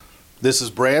This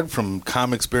is Brad from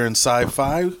Comics Beer and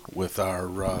Sci-Fi with our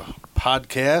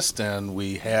podcast, and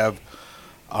we have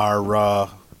our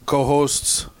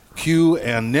co-hosts Q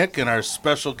and Nick and our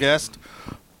special guest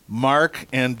Mark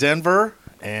and Denver,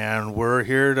 and we're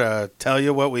here to tell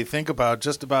you what we think about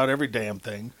just about every damn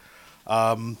thing.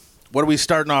 What are we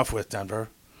starting off with, Denver?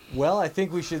 Well, I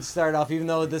think we should start off, even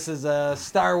though this is a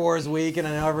Star Wars week, and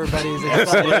I know everybody's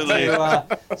excited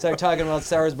to start talking about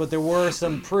Star Wars, but there were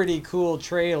some pretty cool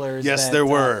trailers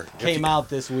that came out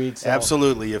this week. So.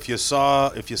 Absolutely. If you saw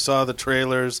the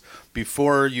trailers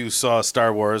before you saw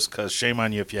Star Wars, because shame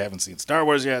on you if you haven't seen Star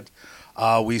Wars yet,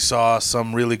 we saw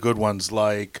some really good ones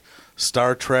like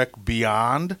Star Trek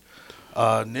Beyond.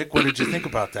 Nick, what did you think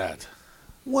about that?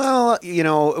 Well, we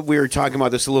were talking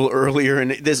about this a little earlier, and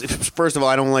this, first of all,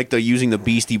 I don't like using the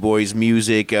Beastie Boys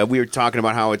music. We were talking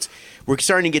about how we're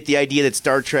starting to get the idea that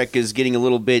Star Trek is getting a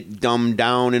little bit dumbed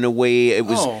down in a way. It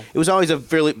was always a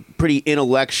pretty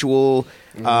intellectual,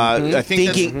 it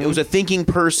was a thinking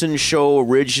person show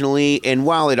originally, and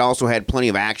while it also had plenty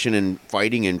of action and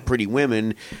fighting and pretty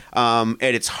women, at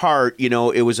its heart,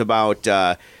 it was about.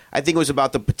 I think it was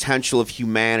about the potential of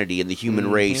humanity and the human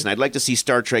race, and I'd like to see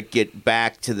Star Trek get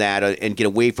back to that and get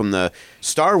away from the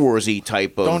Star Wars-y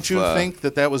type of... Don't you think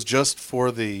that was just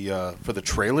for the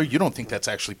trailer? You don't think that's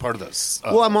actually part of the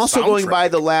Well, I'm also soundtrack. going by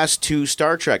the last two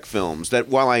Star Trek films, that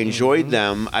while I enjoyed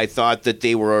them, I thought that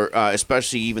they were,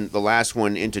 especially even the last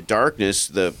one, Into Darkness,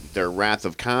 their Wrath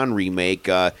of Khan remake,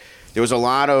 there was a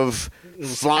lot of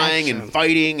flying and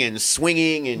fighting and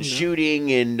swinging and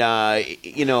shooting and,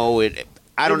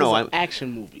 I don't know. It was an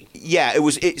action movie. Yeah,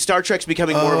 Star Trek's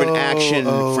becoming more of an action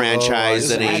franchise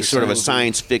than a sort of a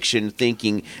science fiction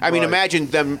thinking. I mean, imagine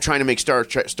them trying to make Star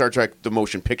Trek the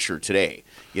motion picture today.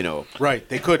 Right?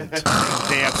 They couldn't.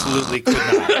 They absolutely could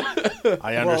not.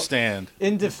 I understand. Well,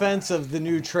 in defense of the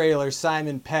new trailer,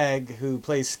 Simon Pegg, who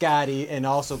plays Scotty and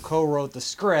also co-wrote the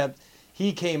script,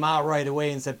 he came out right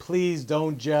away and said, "Please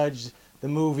don't judge the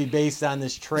movie based on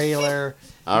this trailer."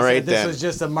 This was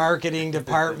just a marketing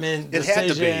department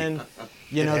decision.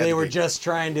 They were just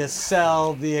trying to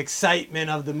sell the excitement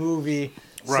of the movie.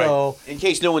 Right. So, in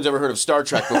case no one's ever heard of Star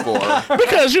Trek before.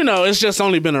 Because, it's just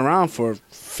only been around for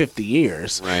 50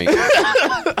 years. Right.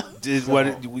 You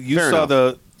saw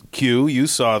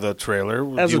the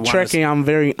trailer. As a Trekkie, I'm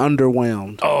very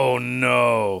underwhelmed. Oh,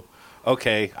 no.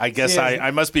 Okay, I guess I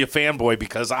must be a fanboy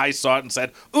because I saw it and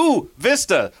said, "Ooh,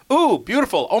 Vista! Ooh,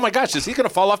 beautiful! Oh my gosh, is he going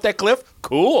to fall off that cliff?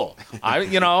 Cool!" I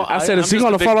said, "Is he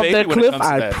going to fall off that cliff?"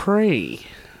 I pray.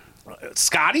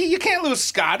 Scotty, you can't lose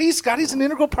Scotty. Scotty's an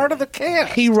integral part of the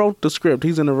cast. He wrote the script.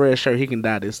 He's in a red shirt. He can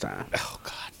die this time. Oh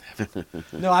God!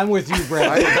 No, I'm with you,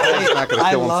 Brad.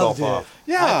 I loved it.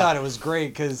 Yeah, I thought it was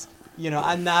great because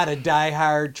I'm not a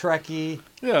diehard Trekkie.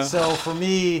 Yeah. So for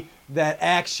me, that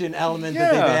action element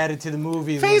that they've added to the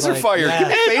movie. Phaser fire. Give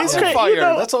me phaser fire.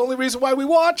 That's the only reason why we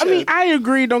watch it. I mean, I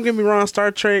agree. Don't get me wrong. Star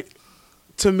Trek,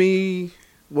 to me,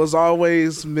 was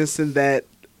always missing that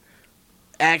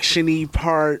action-y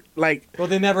part. Well,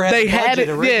 they never had the budget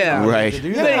originally to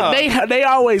do that. They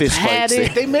always Fist had fights.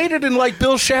 it. They made it in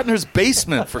Bill Shatner's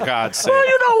basement, for God's sake. Well,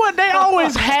 you know what? They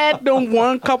always had them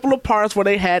one couple of parts where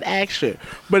they had action,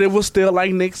 but it was still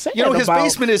like Nick said. His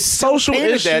basement is social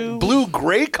painted issues. that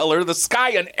blue-gray color of the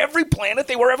sky on every planet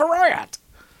they were ever at.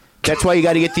 That's why you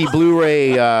got to get the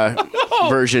Blu-ray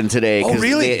version today. Oh,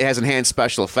 really? It has enhanced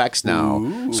special effects now.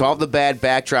 Ooh. So all the bad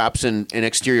backdrops and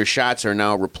exterior shots are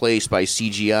now replaced by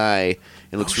CGI.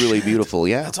 It looks really beautiful.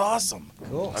 Yeah, that's awesome.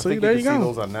 Cool. I think there you you can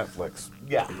go. see those on Netflix.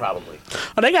 Yeah, probably.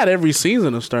 Oh, they got every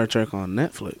season of Star Trek on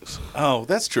Netflix. Oh,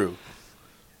 that's true.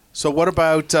 So what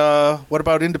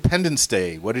about Independence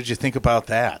Day? What did you think about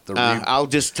that? I'll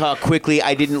just talk quickly.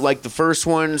 I didn't like the first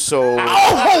one, so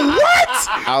what?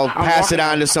 I'll pass it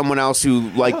on to someone else who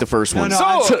liked the first one.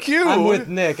 I'm with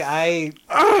Nick. I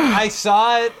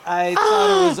saw it. I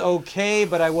thought it was okay,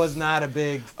 but I was not a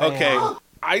big fan. Okay,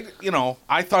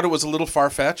 I thought it was a little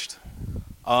far-fetched,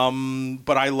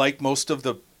 but I like most of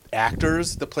the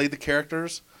actors that played the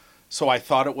characters, so I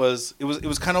thought it was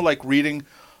kind of like reading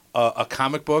a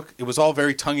comic book. It was all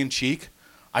very tongue-in-cheek.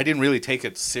 I didn't really take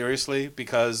it seriously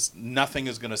because nothing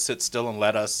is going to sit still and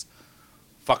let us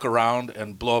fuck around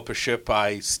and blow up a ship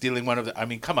by stealing one of the... I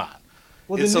mean, come on.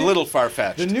 Well, it's a little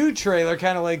far-fetched. The new trailer,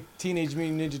 kind of like Teenage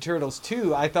Mutant Ninja Turtles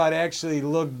 2, I thought actually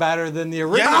looked better than the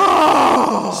original.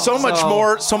 Yeah. So much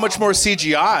more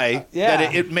CGI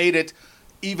that it made it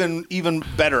even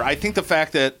better. I think the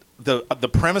fact that the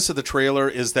premise of the trailer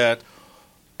is that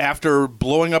after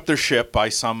blowing up their ship by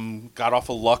some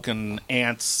god-awful luck and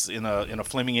ants in a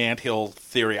flaming anthill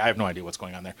theory, I have no idea what's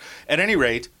going on there. At any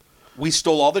rate, we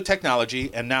stole all the technology,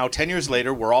 and now 10 years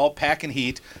later, we're all packing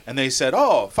heat, and they said,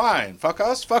 oh, fine, fuck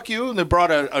us, fuck you, and they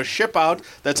brought a ship out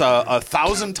that's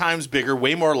 1,000 times bigger,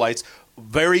 way more lights,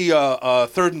 very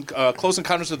Close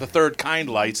Encounters of the Third Kind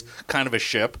lights, kind of a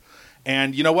ship.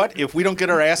 And you know what? If we don't get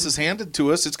our asses handed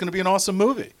to us, it's going to be an awesome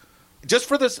movie. Just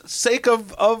for the sake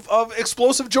of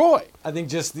explosive joy. I think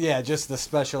just the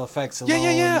special effects alone,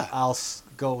 Yeah. I'll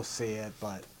go see it,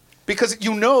 but... Because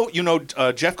Jeff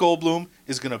Goldblum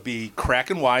is going to be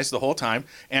cracking wise the whole time,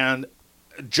 and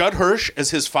Judd Hirsch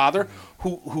as his father,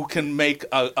 who can make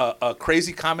a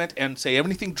crazy comment and say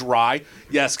anything dry.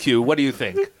 Yes, Q, what do you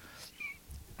think?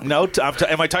 No,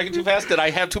 am I talking too fast? Did I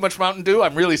have too much Mountain Dew?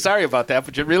 I'm really sorry about that,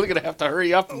 but you're really going to have to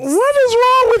hurry up. What is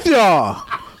wrong with y'all?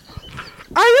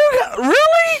 Are you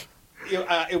really?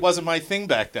 It wasn't my thing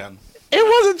back then. It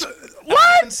wasn't. I What?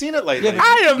 haven't seen it lately.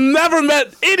 I have never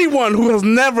met anyone who has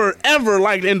never ever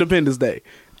liked Independence Day,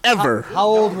 ever. How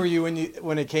old were you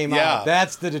when it came Yeah. out?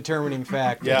 That's the determining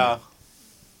factor. Yeah.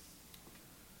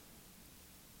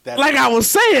 Like I was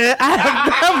saying, I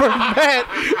have never met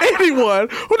anyone.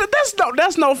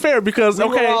 That's no fair because We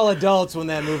were okay, all adults when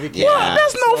that movie came Yeah. out.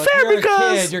 that's no So fair if you're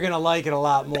because- a kid, you're gonna like it a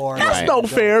lot more. that's Right. no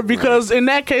fair because in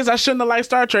that case I shouldn't have liked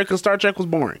Star Trek because Star Trek was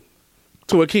boring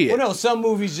to a kid. Well, no, some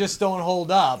movies just don't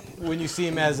hold up when you see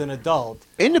them as an adult.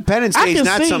 Independence I Day is can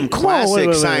not see- some whoa, classic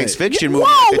wait. science fiction Whoa, movie.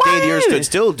 Like the Day the wait. Earth Stood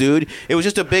Still, dude. It was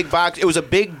just a big box. It was a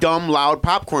big, dumb, loud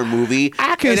popcorn movie.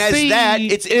 I can and as see that,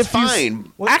 it's if you-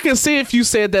 fine. I can see if you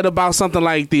said that about something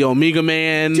like the Omega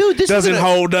Man Dude, this doesn't isn't a-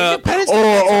 hold up, Independence or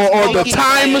Day is the making Time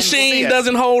plans. Machine Yeah.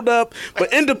 doesn't hold up,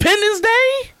 but Independence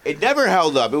Day. It never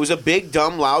held up. It was a big,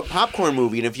 dumb, loud popcorn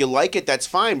movie, and if you like it, that's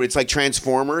fine. But it's like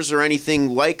Transformers or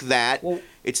anything like that. Well,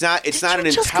 it's not. It's did not you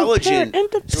an just intelligent compare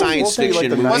Independence science Day? fiction Like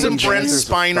the movie. Wasn't Ninja Brent Rangers of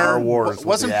Star Spiner? Wars with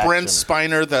Wasn't the Brent action.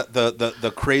 Spiner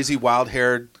the crazy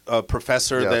wild-haired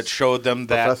professor Yes. that showed them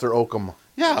that? Professor Oakham.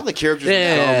 Yeah, all the characters.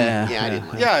 Yeah. Were dumb. Yeah, I didn't.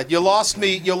 Like Yeah, you lost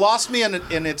me. You lost me, and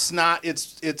it's not.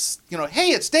 It's hey,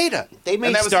 it's Data. They made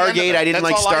And that was the end of Stargate. it. I didn't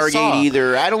That's like all I saw. Stargate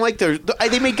either. I don't like their.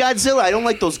 They made Godzilla. I don't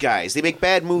like those guys. They make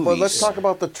bad movies. But let's talk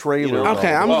about the trailer. You know?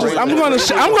 Okay, though. I'm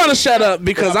gonna shut up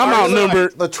because I'm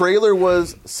outnumbered. The trailer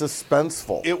was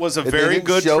suspenseful. It was a It very didn't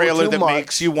good show trailer too that much.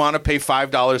 makes you want to pay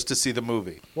 $5 to see the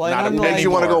movie. Well, Not a and penny Makes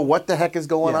you want to more. go, what the heck is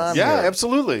going Yes. on Yeah, here?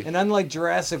 absolutely. And unlike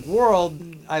Jurassic World,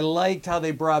 I liked how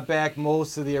they brought back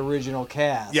most of the original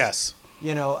cast. Yes.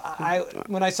 You know,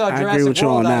 when I saw I agree Jurassic with you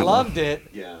World, on I that one. loved it.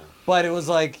 Yeah. But it was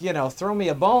like, throw me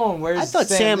a bone. Where's I thought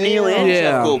Sam Neill Neill? and Yeah.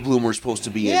 Jeff Goldblum were supposed to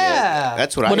be in it. Yeah.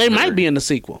 That's what I But they heard. might be in the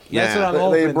sequel. Yeah. That's what I'm They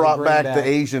hoping to brought bring back back the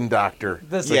Asian doctor.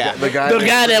 This- Yeah. The guy, The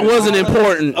guy that wasn't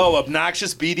important. Oh,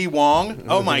 obnoxious BD Wong.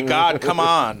 Oh my God! Come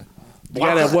on. The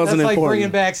guy that wasn't That's like bringing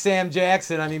important. back Sam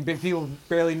Jackson. I mean, big people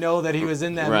barely know that he was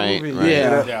in that Right, movie. right.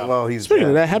 Yeah. Yeah. Well, he's Speaking of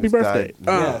dead. that, happy He's birthday.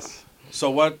 died. Yes. So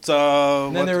what?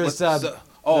 then what- there was, what's, the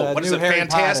what is new it? Harry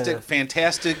Fantastic, Potter.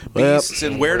 fantastic Well, beasts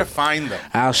and where to find them.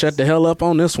 I'll shut the hell up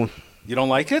on this one. You don't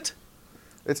like it?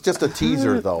 It's just a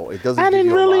teaser, though. It doesn't. I give didn't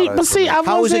you a really, lot of but see, I information.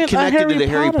 How is wasn't it connected a to the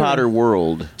Harry Potter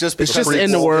world? Just It's because just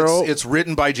in the world. It's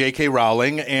written by J.K.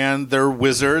 Rowling, and they're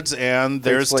wizards, and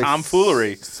there's Takes place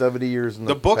tomfoolery. 70 years in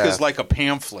The book past. is like a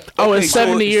pamphlet. Oh, Okay, it's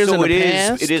 70 years so in the it is-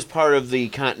 past? It is part of the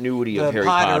continuity The of Harry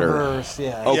Potter. Potterverse,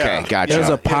 yeah. Okay, Yeah. gotcha. There's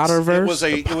a It's-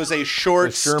 Potterverse? It was a short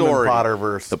the Sherman story.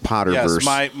 Potterverse. The Potterverse.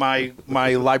 Yes,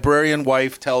 my librarian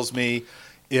wife tells me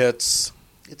it's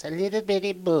It's a little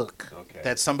bitty book.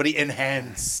 that somebody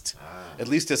enhanced. At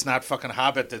least it's not fucking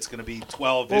Hobbit that's going to be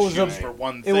 12 Well, it was issues a- for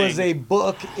one It thing. was a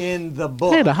book in the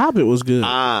book. Hey, The Hobbit was good.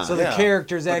 Ah, So the Yeah.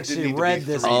 characters But it actually didn't need to read be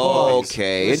this 3 book. books.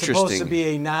 okay, It was supposed to interesting. be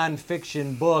a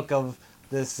non-fiction book of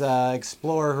this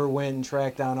explorer who went and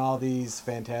tracked down all these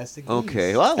fantastic beasts.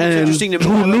 Okay, well, it's And interesting to me.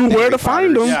 who I like knew the where Harry to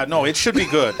find Potters. them? Yeah, no, it should be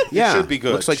good. Yeah, It should be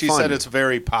good. looks like she fun. said it's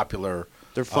very popular.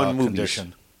 They're fun movies.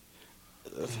 Condition.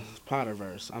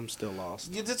 Potterverse. I'm still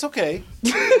lost. It's okay.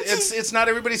 it's not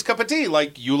everybody's cup of tea.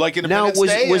 Like you like Now, Independence was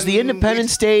Day. was the and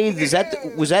Independence Day?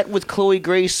 Was that with Chloe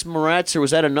Grace Moretz, or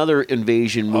was that another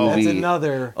invasion movie? That's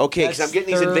another. Okay, 'cause that's I'm getting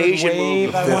these third invasion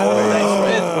wave, movies. I Fifth want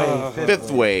to wave. say.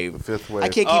 Fifth wave. Fifth wave. I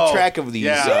can't keep Oh, track of these.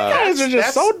 yeah. You guys are just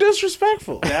that's- so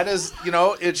disrespectful. That is,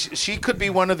 she could be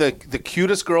one of the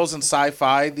cutest girls in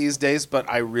sci-fi these days, but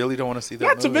I really don't want to see that.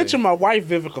 Not to movie. mention my wife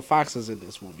Vivica Fox is in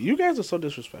this movie. You guys are so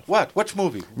disrespectful. What? Which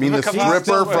movie? I mean, the Vivica Fox?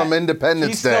 stripper from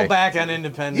Independence He's Day. still back on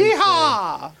Independence Day.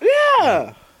 Yeehaw!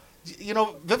 Yeah. You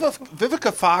know,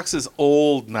 Vivica Fox is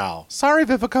old now. Sorry,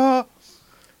 Vivica.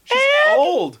 She's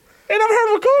old. Ain't never heard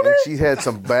of a cougar? And she had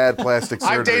some bad plastic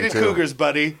surgery, I've dated too. cougars,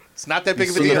 buddy. It's not that big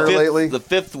You of a seen deal. her lately? The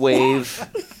fifth wave.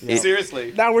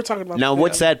 Seriously. Now we're talking about. Now,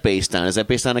 what's that based on? Is that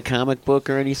based on a comic book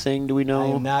or anything? Do we I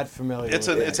know? am not familiar. It's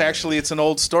with it's that. actually it's an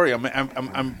old story.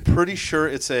 I'm pretty sure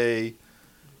it's a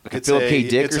Philip K.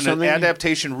 Dick it's or an something?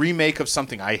 adaptation remake of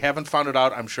something. I haven't found it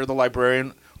out. I'm sure the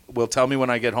librarian will tell me when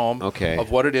I get home. Okay.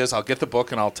 Of what it is. I'll get the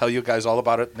book and I'll tell you guys all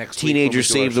about it next week. when we Teenagers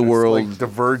do our Save the show. World. Like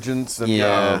Divergence and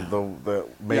Yeah. the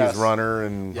Maze Yes. Runner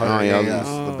and Yeah. Hunger Oh, yeah.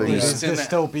 Games, the big It's This in that-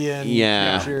 dystopian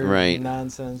Yeah, future right.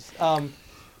 nonsense.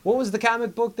 What was the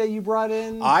comic book that you brought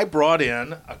in? I brought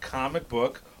in a comic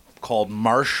book called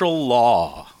Martial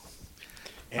Law.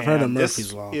 I've heard of And Murphy's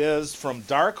this Law. is from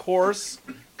Dark Horse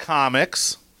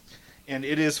Comics, and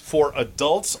it is for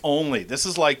adults only. This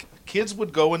is like kids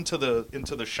would go into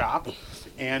the shop,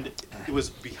 and it was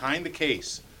behind the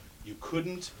case. You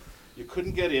couldn't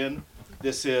get in.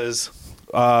 This is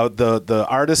the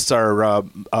artists are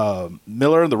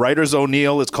Miller, the writers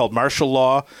O'Neill. It's called Martial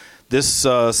Law. This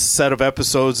set of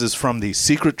episodes is from the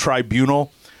Secret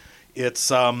Tribunal.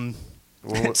 It's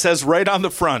it says right on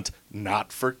the front,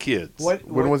 not for kids.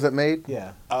 When was it made?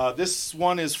 Yeah. This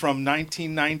one is from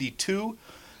 1992.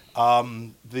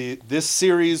 This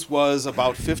series was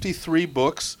about 53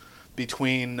 books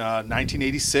between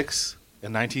 1986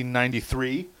 and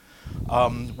 1993.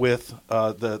 With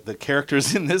the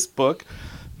characters in this book,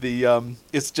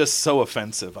 it's just so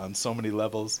offensive on so many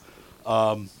levels.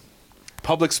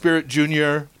 Public Spirit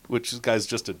Jr., which this guy's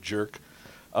just a jerk.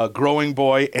 Growing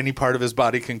Boy, any part of his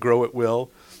body can grow at will.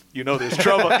 You know there's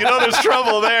trouble. There's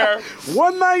trouble there.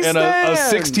 One night And stand. a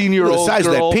 16-year-old the size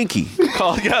girl of that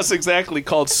pinky.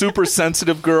 called Super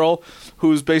Sensitive Girl,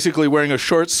 who's basically wearing a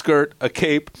short skirt, a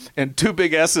cape, and two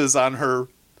big S's on her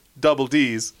double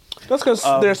D's. That's because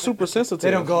they're super sensitive.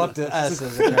 They don't go up to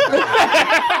S's.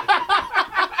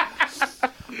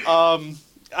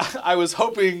 I was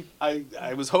hoping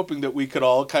that we could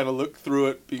all kind of look through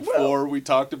it before we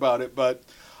talked about it, but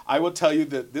I will tell you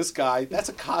that this guy, that's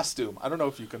a costume. I don't know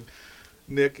if you can,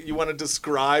 Nick, you want to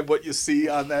describe what you see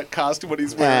on that costume, what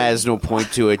he's wearing? There's no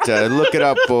point to it. Look it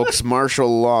up, folks.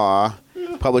 Martial Law,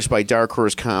 published by Dark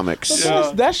Horse Comics.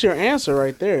 That's your answer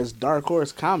right there. Is Dark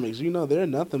Horse Comics. You know they're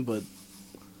nothing but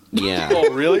Yeah.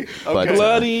 Oh, really? But, Okay.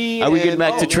 bloody. Are we getting and-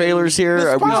 back to trailers here?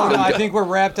 Are we No, I think we're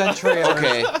wrapped on trailers.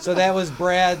 Okay. So that was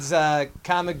Brad's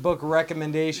comic book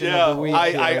recommendation Yeah, of the week.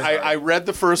 I read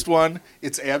the first one.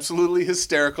 It's absolutely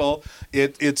hysterical.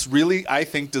 It's really, I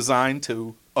think, designed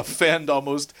to offend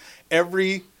almost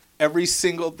every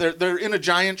single. They're in a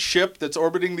giant ship that's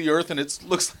orbiting the Earth, and it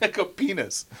looks like a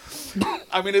penis.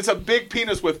 I mean, it's a big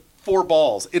penis with 4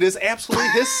 balls. It is absolutely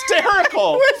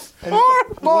hysterical.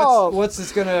 What's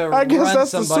this gonna I guess run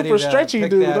that's the somebody super to stretchy pick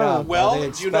dude, that huh? up? Are Well, they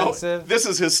expensive? this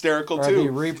is hysterical Are too. they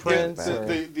reprints, or-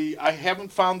 I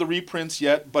haven't found the reprints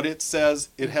yet, but it says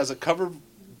it has a cover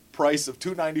price of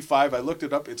 $2.95. I looked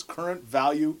it up. Its current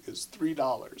value is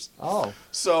 $3. Oh,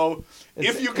 So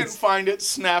if you can find it,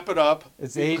 snap it up.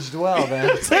 it's aged well then.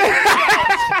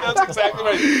 That's exactly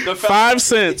right. The 5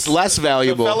 cents. It's less the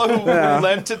valuable. fellow who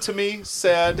lent it to me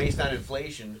said, Based on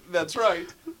inflation. that's right,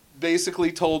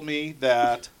 basically told me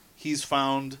that he's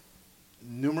found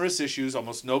numerous issues.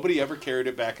 Almost nobody ever carried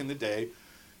it back in the day.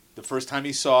 The first time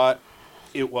he saw it,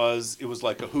 it was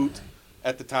like a hoot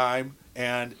at the time.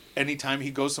 And anytime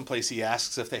he goes someplace, he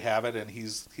asks if they have it, and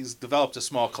he's developed a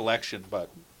small collection. But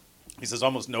he says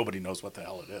almost nobody knows what the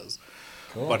hell it is.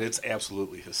 Cool. But it's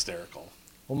absolutely hysterical.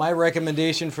 Well, my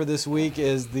recommendation for this week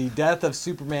is The Death of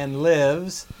Superman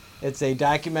Lives. It's a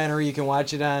documentary. You can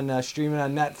watch it on streaming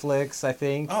on Netflix, I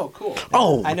think. Oh, cool.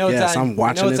 Oh, I know yes, it's on. I'm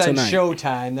watching I know it's it on tonight.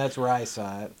 Showtime. That's where I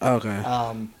saw it.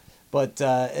 Okay. But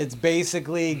it's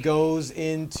basically goes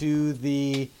into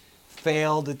the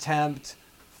failed attempt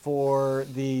for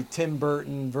the Tim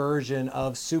Burton version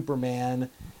of Superman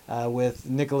with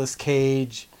Nicolas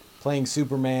Cage playing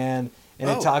Superman. And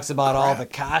it talks about all the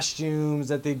costumes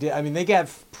that they did. I mean, they got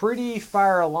pretty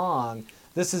far along.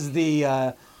 This is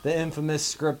the infamous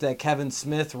script that Kevin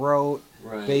Smith wrote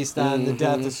based on the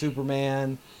death of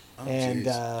Superman. And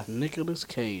Nicolas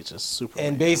Cage is super.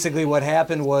 and basically what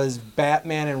happened was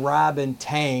Batman and Robin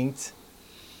tanked,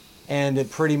 and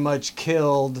it pretty much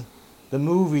killed the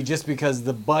movie just because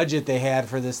the budget they had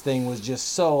for this thing was just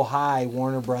so high.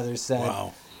 Warner Brothers said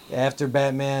Wow. after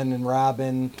Batman and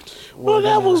Robin. Well,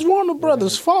 that was Warner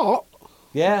Brothers' fault.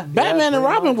 Yeah. Batman and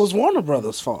pretty Robin much. was Warner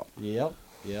Brothers' fault. Yep.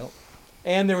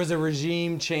 And there was a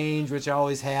regime change, which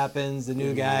always happens. The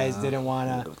new guys didn't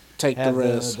want to Take the have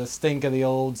rest. the stink of the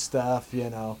old stuff, you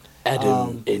know.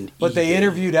 Adam and But they Eve.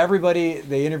 interviewed everybody.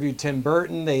 They interviewed Tim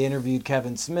Burton. They interviewed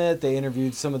Kevin Smith. They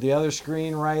interviewed some of the other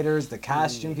screenwriters, the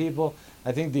costume people.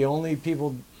 I think the only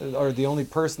people, or the only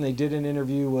person they didn't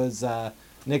interview was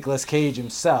Nicolas Cage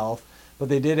himself. but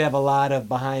they did have a lot of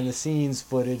behind-the-scenes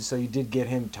footage, so you did get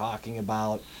him talking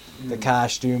about the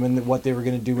costume and what they were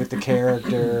going to do with the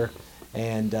character,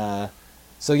 and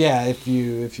so yeah, if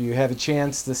you have a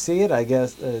chance to see it, I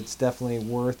guess it's definitely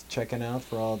worth checking out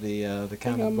for all the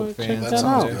comic book fans. That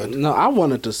sounds good. No, I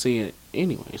wanted to see it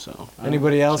anyway. So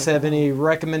Anybody else have any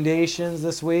recommendations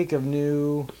this week of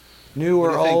new or do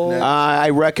you think, old? Nick? I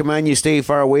recommend you stay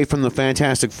far away from the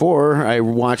Fantastic Four. I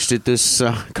watched it this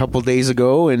couple days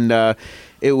ago, and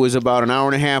it was about an hour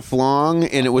and a half long,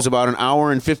 and it was about an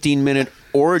hour and 15-minute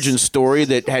origin story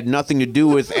that had nothing to do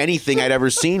with anything I'd ever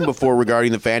seen before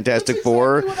regarding the Fantastic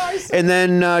Four. And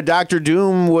then Doctor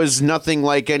Doom was nothing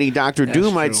like any Doctor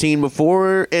Doom I'd true. seen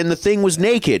before, and the thing was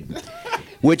naked,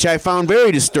 which I found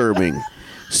very disturbing.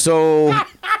 So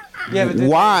Yeah, but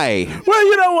why? well,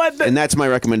 you know what? And that's my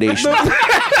recommendation.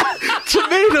 To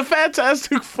me, the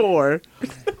Fantastic Four.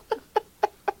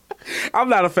 I'm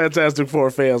not a Fantastic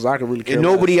Four fan, so I can really care. And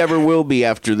nobody ever will be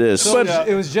after this. So But-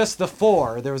 it was just the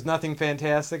four. There was nothing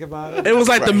fantastic about it. It was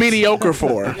like the mediocre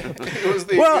Four. It was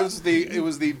the Well- it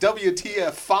was the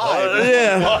WTF 5.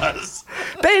 yeah. It was.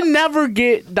 They never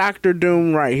get Doctor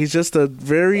Doom right. He's just a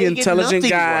very They get intelligent nothing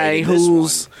guy right in this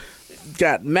who's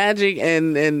got magic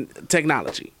and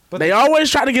technology. But they the- always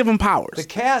try to give him powers. The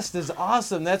cast is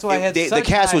awesome. That's why I had The such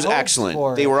cast high was hopes excellent.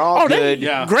 for They it. were all oh, they good.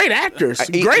 Yeah. great actors,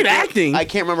 great acting. I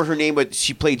can't remember her name, but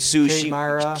she played Sue. Kate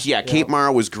Mara. Yeah, Kate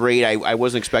Mara was great. I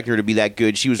wasn't expecting her to be that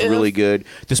good. She was really good.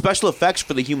 The special effects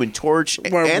for the Human Torch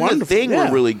Were and the wonderful, Thing yeah.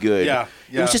 were really good. Yeah,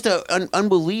 It was yeah. just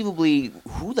unbelievably,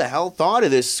 who the hell thought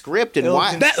of this script and Ill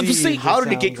why? conceived, see, how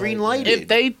did it get sounds green like lighted? if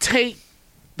they take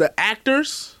the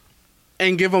actors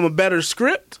and give them a better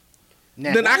script,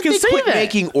 then I can They see quit that.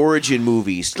 making origin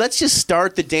movies. Let's just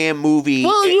start the damn movie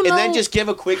Well, you and then know- just give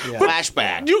a quick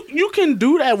flashback. You can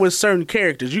do that with certain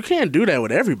characters. You can't do that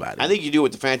with everybody. I think you do it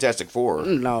with the Fantastic Four.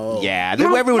 No. Yeah,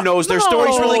 No, everyone knows their no,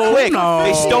 stories really quick. no.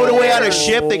 They stowed away on a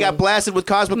ship. They got blasted with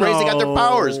cosmic rays. They got their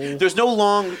powers. There's no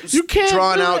long, You can't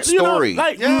drawn do out it, you know, story.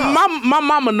 like Yeah. my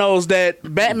mama knows that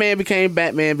Batman became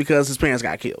Batman because his parents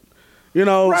got killed. You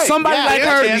know, Right. somebody Yeah, like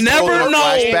yeah, her Fantastic never Four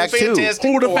knows flashback too.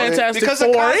 who the Fantastic because of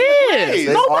Four cosmic is. rays.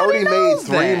 They've Nobody already made knows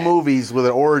 3 that. movies with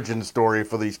an origin story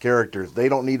for these characters. They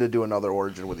don't need to do another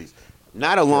origin with these.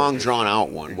 Not a long, drawn out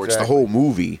one where it's the Exactly. whole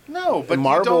movie. No, but And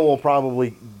you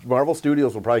don't. Marvel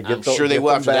Studios will probably get I'm those. sure they get will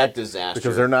them after that back disaster.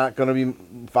 because they're not going to be.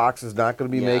 Fox is not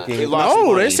going to be Yeah, making. they lost No,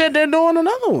 money. they said they're doing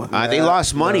another one. They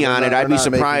lost money on it. I'd be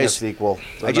surprised. Sequel.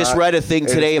 I just read a thing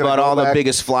today about all the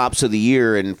biggest flops of the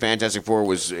year, and Fantastic Four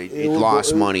was it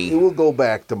lost money. It will go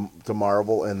back to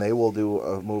Marvel, and they will do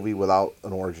a movie without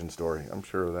an origin story. I'm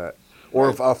sure of that, or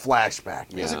a flashback.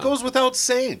 Because Yeah. it goes without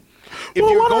saying. If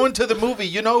Well, you're why don't- going to the movie,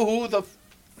 you know who the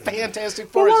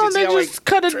Fantastic Well, Four is. why You don't see they how I just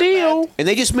cut a trim deal? that? And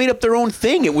they just made up their own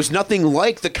thing. It was nothing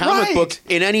like the comic Right. book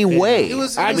in any way. It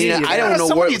was- I it was mean, easy. I don't Yeah, know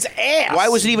somebody's ass. why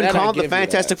was it even That I called the give you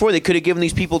Fantastic Four? They could have given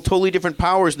these people totally different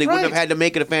powers. They wouldn't Right. have had to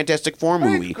make it a Fantastic Four Right.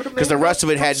 movie Could have because the made it rest of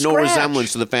it from had no scratch.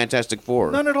 resemblance to the Fantastic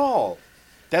Four. None at all.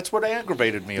 That's what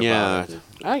aggravated me Yeah. about it.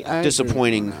 I agree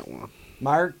Disappointing. on that one.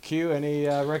 Mark, Q, any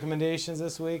recommendations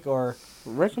this week or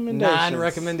Recommendations.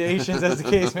 non-recommendations, as the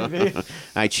case may be?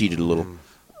 I cheated a little.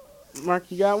 Mark,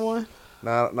 you got one?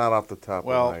 Not off the top.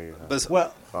 Well, of my, listen,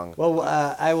 Well,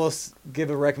 I will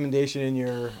give a recommendation in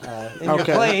your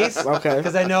Okay. place. Okay.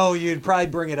 Because I know you'd probably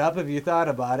bring it up if you thought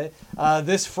about it.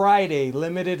 This Friday,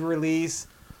 limited release,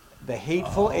 The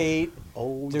Hateful Eight.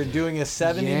 They're doing a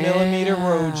 70mm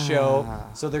road show.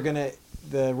 So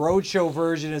the road show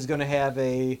version is going to have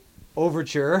a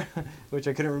overture, which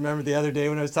I couldn't remember the other day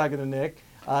when I was talking to Nick.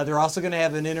 They're also going to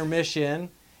have an intermission,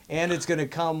 and it's going to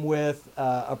come with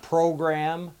a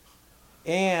program,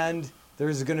 and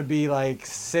there's going to be like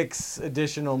 6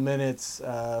 additional minutes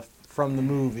from the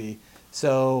movie.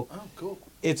 So oh, cool.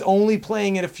 it's only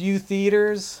playing at a few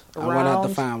theaters I around. went out to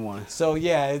find one. So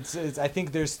yeah, it's I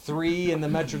think there's 3 in the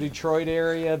Metro Detroit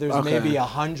area. There's Okay. maybe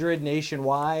 100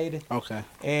 nationwide, Okay.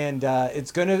 and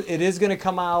it is gonna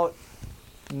come out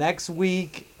next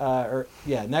week,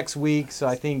 next week. So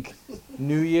I think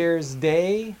New Year's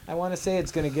Day, I want to say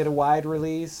it's gonna get a wide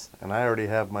release. and I already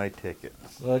have my ticket.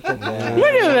 Look at that. Look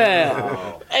at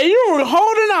that. Hey, you were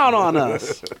holding out on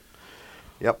us.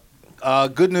 Yep.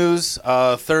 Good news.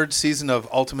 3rd season of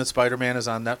Ultimate Spider-Man is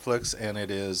on Netflix, and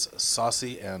it is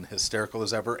saucy and hysterical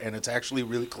as ever, and it's actually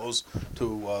really close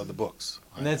to the books.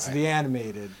 And that's the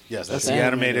animated. Yes, That's that's the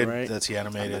animated. animated, right? That's the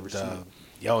animated. It's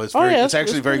Oh, very. yeah, it's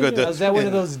actually it's very pretty good. good. Is that one of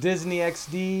and- those Disney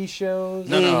XD shows?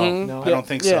 No, no, No? I don't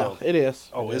think yeah, so. it is.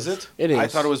 Oh, is it? It I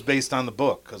is. thought it was based on the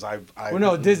book because I. Well,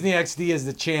 no, Disney XD is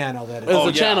the channel that It's it's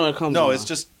the channel it comes No, on. it's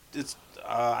just it's.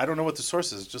 I don't know what the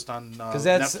source is. Just on Because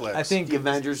that's, Netflix. I think, The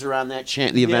Avengers are on that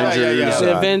channel. The Yeah, Avengers. yeah.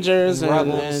 The Avengers and,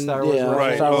 Rebels, and Star Wars yeah,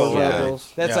 Rebels. Star Wars Right. Oh,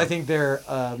 Rebels. that's, Yeah. I think they're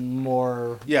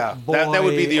more. Yeah, boy, that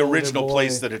would be the older original boy.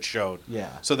 place that it showed. Yeah.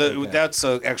 So Okay. that's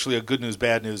actually a good news,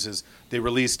 bad news is they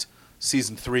released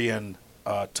season 3 and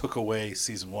took away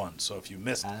season 1. So if you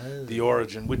missed the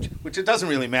origin, which it doesn't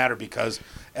really matter because,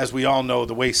 as we all know,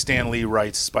 the way Stan Lee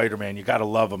writes Spider-Man, you got to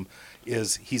love him.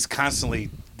 Is he's constantly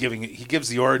he gives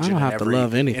the origin I don't have to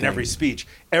love anything. in every speech.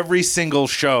 Every single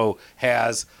show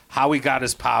has how he got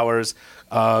his powers.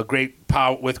 Great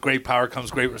power with great power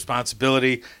comes great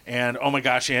responsibility. And oh my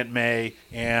gosh, Aunt May,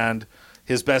 and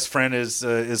his best friend is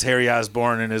Harry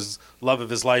Osborn, and his love of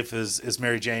his life is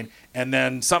Mary Jane. And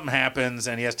then something happens,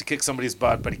 and he has to kick somebody's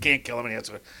butt, but he can't kill him.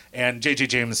 And J.J.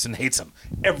 Jameson hates him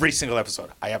every single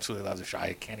episode. I absolutely love the show.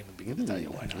 I can't even begin to tell you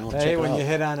why not. Hey, when you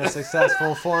hit on a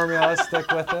successful formula, stick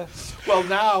with it. Well,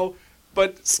 now,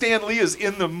 but Stan Lee is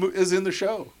in the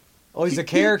show. Oh, he's a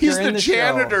character He's in the the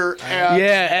janitor show.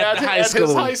 At the high his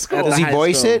school. high school. At the Does he high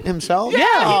voice school. it himself? Yeah, he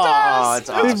Oh, does. it's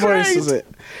It's He awesome. great. voices it.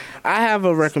 I have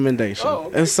a recommendation. Oh,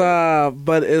 okay. It's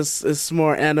but it's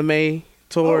more anime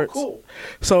towards. Oh, cool.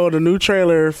 So the new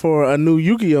trailer for a new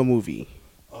Yu-Gi-Oh movie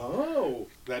Oh,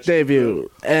 that should be debuted,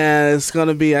 and it's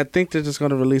gonna be. I think they're just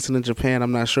gonna release it in Japan.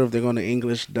 I'm not sure if they're gonna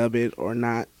English dub it or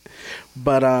not.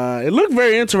 But it looked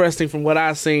very interesting from what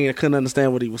I seen. I couldn't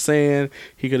understand what he was saying.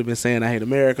 He could have been saying "I hate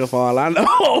America" for all I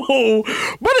know,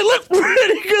 but it looked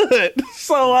pretty good.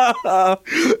 So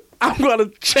I'm gonna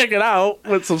check it out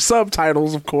with some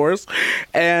subtitles, of course,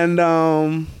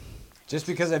 and Just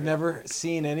because I've never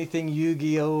seen anything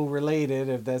Yu-Gi-Oh related,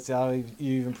 if that's how you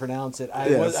even pronounce it,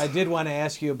 Yes. I did want to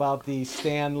ask you about the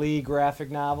Stan Lee graphic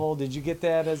novel. Did you get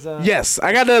that as a? yes,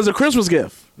 I got that as a Christmas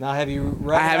gift. Now, have you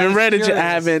read it? I haven't read it yet.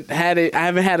 I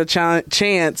haven't had a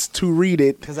chance to read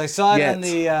it. Because I saw it Yes. on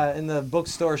the in the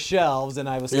bookstore shelves, and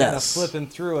I was kind of Yes. flipping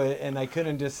through it, and I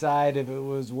couldn't decide if it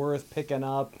was worth picking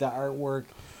up. The artwork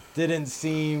didn't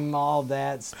seem all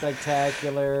that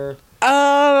spectacular.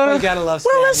 But you gotta love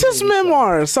Well, Stan it's his Lee, so-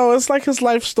 memoir, so it's like his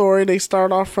life story. They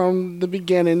start off from the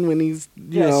beginning when he's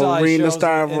Yeah, I saw his reading the shows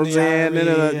Star in the Wars and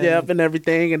Army and- and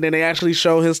everything, and then they actually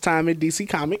show his time at DC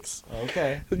Comics.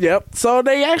 Okay. Yep. So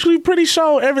they actually pretty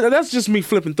show everything. That's just me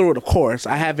flipping through it. Of course,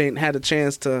 I haven't had a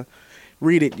chance to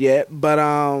read it yet, but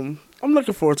I'm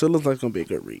looking forward to it. It looks like it's gonna be a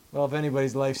good read. Well, if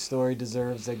anybody's life story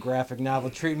deserves a graphic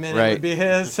novel treatment, it Right. would be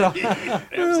his. So.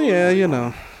 Well, yeah, you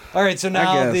know. All right, so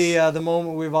now guess. the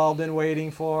moment we've all been waiting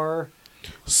for.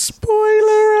 Spoiler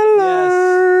Yes.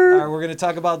 alert! All right, we're going to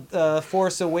talk about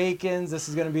Force Awakens. This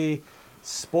is going to be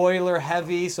spoiler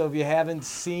heavy, so if you haven't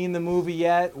seen the movie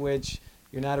yet, which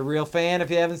you're not a real fan if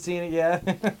you haven't seen it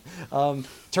yet,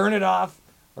 turn it off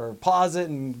or pause it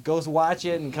and go watch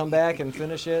it and come back and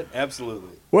finish it. Absolutely.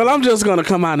 Well, I'm just gonna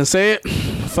come out and say it.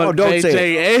 Fuck don't say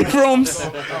J.J. Abrams.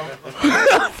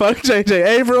 Fuck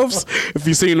J.J. Abrams. If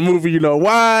you've seen the movie, you know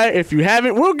why. If you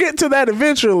haven't, we'll get to that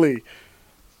eventually.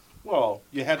 Well,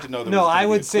 you had to know that. No, I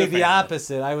would say the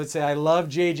opposite. I would say I love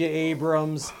J.J.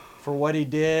 Abrams for what he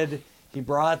did. He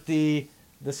brought the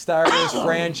Star Wars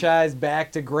franchise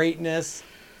back to greatness.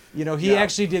 You know, he Yeah.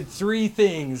 actually did 3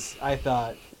 things, I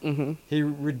thought. Mm-hmm. He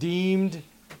redeemed,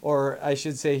 or I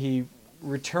should say he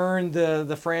returned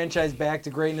the franchise back to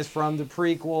greatness from the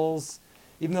prequels.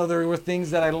 Even though there were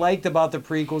things that I liked about the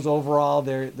prequels, overall,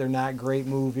 they're not great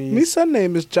movies. My son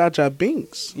name is Jar Jar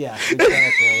Binks. Yes,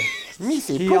 exactly.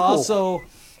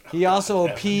 He also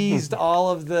appeased all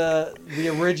of the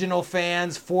original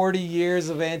fans, 40 years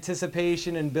of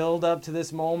anticipation and build up to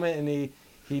this moment, and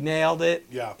he nailed it.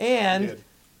 Yeah. And he did.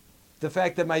 the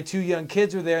fact that my 2 young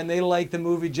kids were there and they liked the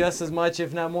movie just as much,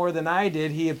 if not more than I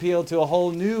did, he appealed to a whole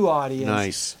new audience.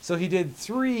 Nice. So he did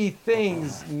 3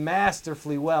 things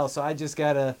masterfully well. So I just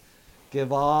gotta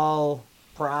give all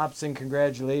props and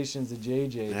congratulations to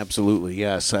JJ. Absolutely,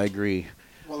 yes, I agree.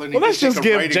 Well, and Well, he let's did just take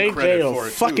give writing J.J. credit a for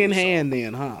it, fucking too, so- hand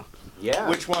then, huh? Yeah.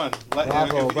 Which one?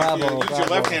 Bravo, if bravo, you use your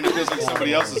bravo. left hand, it feels like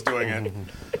somebody else is doing it.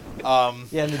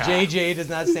 Yeah, and the JJ does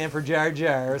not stand for Jar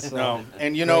Jar. So. No,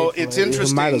 and you know Grateful. it's You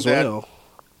interesting Might as that, well.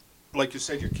 like you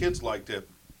said, your kids liked it.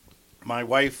 My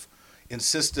wife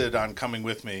insisted on coming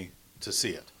with me to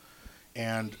see it,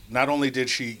 and not only did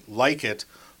she like it,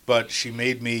 but she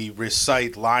made me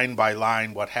recite line by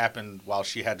line what happened while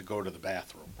she had to go to the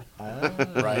bathroom.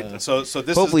 Right. So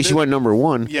this. Hopefully, is, she went number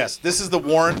 1. Yes, this is the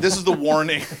This is the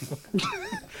warning.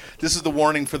 This is the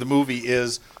warning for the movie: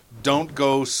 is don't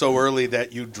go so early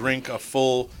that you drink a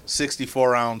full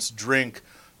 64-ounce drink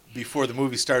before the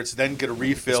movie starts, then get a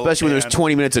refill. Especially when there's and-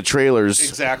 20 minutes of trailers.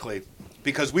 Exactly,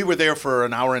 because we were there for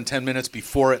an hour and 10 minutes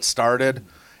before it started,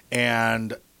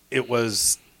 and it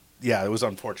was yeah, it was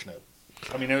unfortunate.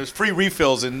 I mean, it was free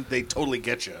refills, and they totally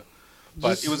get you.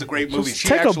 But it was a great movie. Just She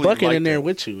take a actually bucket in liked there it.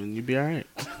 with you, and you'll be all right.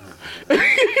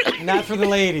 Not for the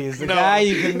ladies. The No. guy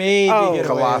you can maybe get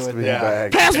away Colostomy with. Yeah.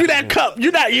 bag. Pass me that cup.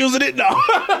 You're not using it, no.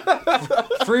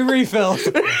 Free refills.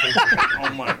 Oh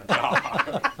my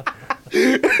god!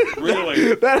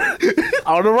 Really?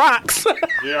 On the rocks.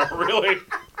 Yeah, really.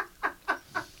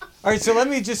 All right, so let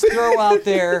me just throw out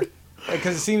there,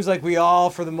 because it seems like we all,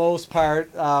 for the most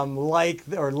part, like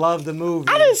or love the movie.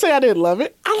 I didn't say I didn't love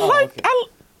it. okay. I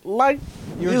like.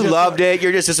 You're You just- loved it.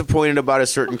 You're just disappointed about a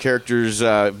certain character's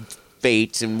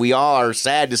fate, and we all are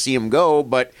sad to see him go.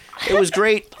 But it was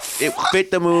great. It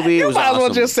fit the movie. It You was might as well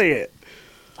awesome. just say it.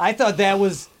 I thought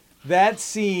that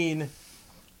scene,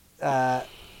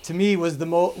 to me, was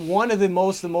one of the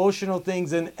most emotional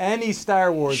things in any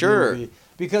Star Wars Sure. movie.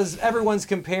 Because everyone's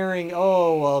comparing,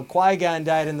 Qui-Gon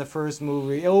died in the first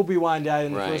movie, Obi-Wan died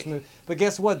in the Right. first movie. But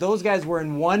guess what? Those guys were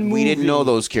in one movie. We didn't know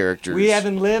those characters. We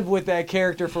haven't lived with that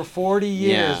character for 40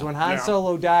 years. Yeah. When Han Yeah.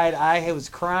 Solo died, I was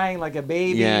crying like a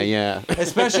baby. Yeah.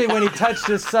 Especially when he touched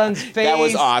his son's face. That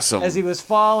was awesome. As he was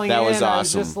falling That in. was I was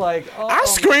awesome. just like, oh. I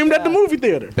screamed at the movie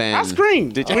theater. Ben. I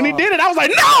screamed. Did you? When he did it, I was like,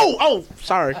 no! Oh,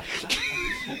 sorry.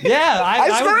 Yeah, I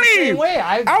was the same screamed. way.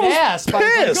 I I was gasped. I was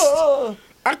like, pissed. oh.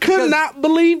 I could Because- not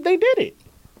believe they did it.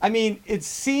 I mean, it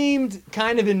seemed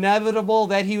kind of inevitable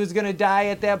that he was going to die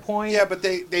at that point. Yeah, but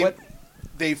they What-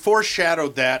 they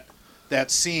foreshadowed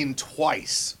that scene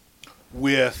twice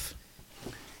with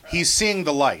he's seeing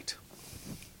the light.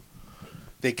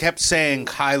 They kept saying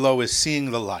Kylo is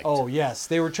seeing the light. Oh, yes.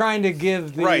 They were trying to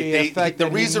give the right. effect The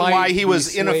that reason might why he be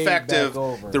was swayed ineffective. back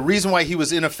over. The reason why he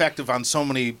was ineffective on so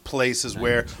many places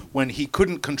where when he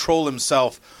couldn't control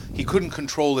himself, he couldn't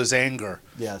control his anger.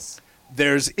 Yes.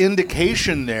 There's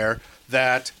indication there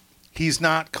that he's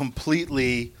not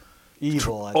completely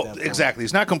Evil at that point. exactly.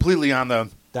 He's not completely on the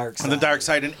Dark on the side. dark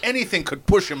side, and anything could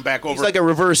push him back over. He's like a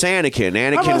reverse Anakin.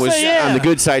 I'm Anakin gonna was say, yeah. on the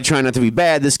good side, trying not to be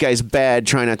bad. This guy's bad,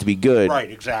 trying not to be good. right,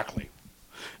 exactly.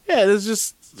 Yeah, it's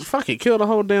just, fuck it, kill the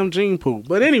whole damn gene pool.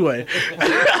 But anyway,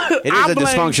 It is I a blame-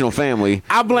 dysfunctional family.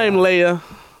 I blame Leia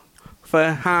for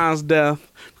Han's death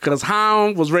because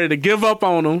Han was ready to give up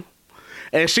on him,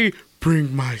 and she,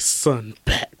 bring my son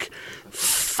back.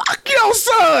 Fuck your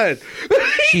son!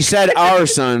 She said our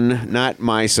son, not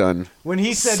my son. When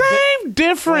he said Same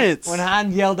difference. when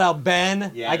Han yelled out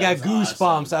Ben, Yeah, I got that was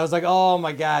goosebumps. I was like, "Oh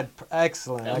my god,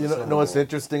 excellent!" You excellent. know what's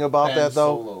interesting about Ben that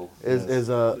though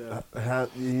Solo.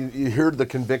 you heard the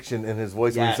conviction in his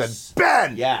voice when he Yes. said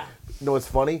Ben. Yeah. You know what's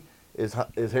funny is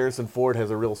Harrison Ford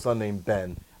has a real son named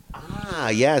Ben. Ah,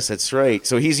 yes, that's right.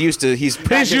 So he's used to He's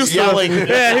practiced used yelling. to,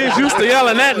 yeah, he's used to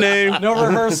yelling that name. no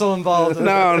rehearsal involved.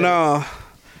 No.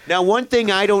 Now, one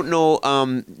thing I don't know,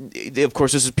 of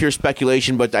course, this is pure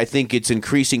speculation, but I think it's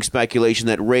increasing speculation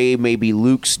that Rey may be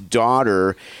Luke's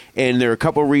daughter, and there are a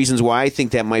couple of reasons why I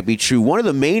think that might be true. One of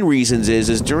the main reasons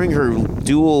is during her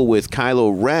duel with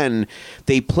Kylo Ren,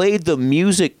 they played the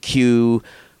music cue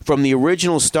from the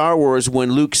original Star Wars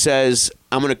when Luke says,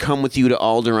 I'm going to come with you to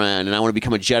Alderaan, and I want to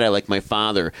become a Jedi like my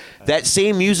father. That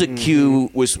same music cue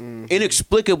was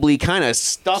inexplicably kind of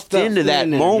stuffed into that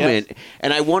in there, moment. yes.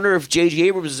 And I wonder if J.J.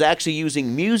 Abrams is actually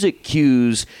using music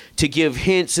cues to give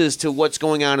hints as to what's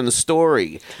going on in the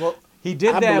story. Well, he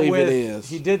did I that believe it with is.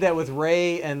 he did that with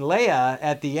Rey and Leia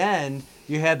at the end.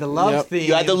 You had the love Yep. theme.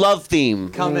 You had the love theme.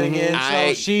 coming in,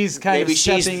 so she's kind maybe of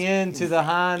she's- stepping into the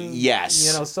Han, Yes.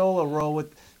 solo role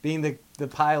with being the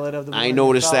pilot of the. I Millennium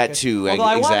noticed that Falcon. too, Although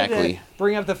I wanted exactly. to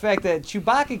bring up the fact that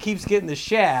Chewbacca keeps getting the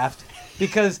shaft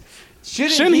because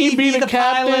shouldn't he he be be the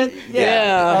captain? pilot?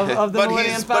 Yeah. of the But Millennium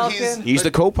he's- but he's- Falcon. He's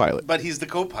the co-pilot. But he's the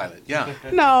co-pilot. Yeah.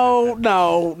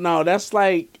 No. That's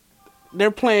like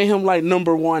they're playing him like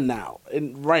number one now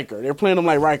in Riker. They're playing him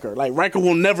like Riker. Like Riker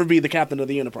will never be the captain of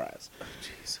the Enterprise.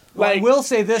 Well, I Like, will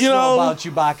say this you though know- about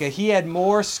Chewbacca: he had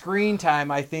more screen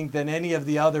time, I think, than any of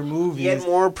the other movies. He had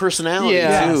more personality,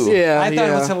 Yeah. too. Yeah. I thought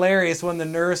it was hilarious when the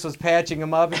nurse was patching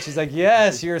him up, and she's like,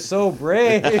 "Yes, you're so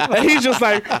brave." And he's just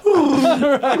like,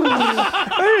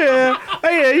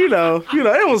 yeah, you know,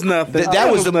 it was nothing.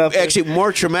 That was nothing. actually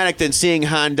more traumatic than seeing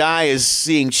Han die is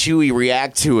seeing Chewie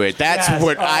react to it. That's Yes.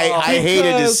 what I hated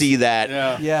to Because- see that.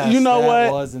 Yeah. Yes, You know that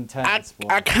what? was intense. boy.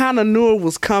 I kind of knew it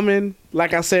was coming.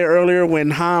 Like I said earlier,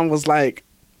 when Han was like,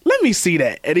 "Let me see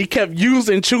that," and he kept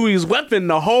using Chewie's weapon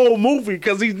the whole movie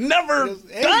because he's never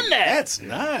Hey, done that. That's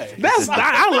nice.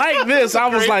 I like this. I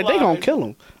was great like, they gonna line. kill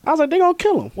him. I was like, they gonna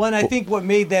kill him. Well, and I think what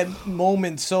made that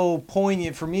moment so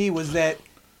poignant for me was that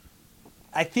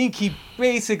I think he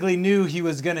basically knew he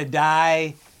was going to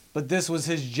die, but this was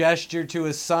his gesture to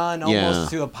his son,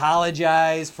 almost to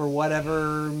apologize for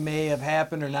whatever may have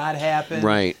happened or not happened.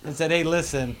 Right. And said, hey,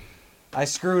 listen, I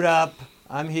screwed up.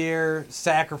 I'm here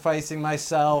sacrificing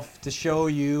myself to show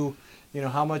you,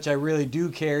 how much I really do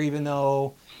care, even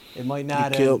though it might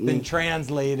not have been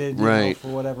translated for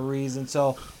whatever reason.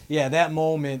 So, yeah, that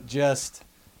moment just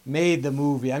made the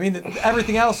movie. I mean,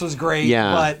 everything else was great,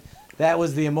 but that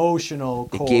was the emotional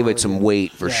core. It gave it some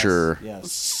weight for sure.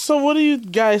 Yes. So what do you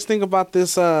guys think about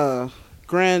this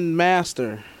Grand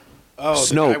Master? Oh, Snokes.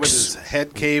 the guy with his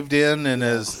head caved in and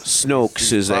his...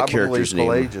 Snokes is that character's name.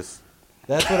 Pelagius.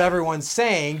 That's what everyone's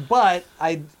saying, but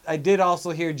I did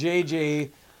also hear JJ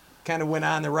kind of went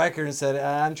on the record and said,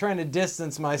 I'm trying to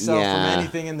distance myself from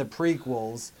anything in the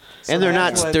prequels. So And they're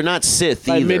not Sith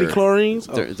Like either.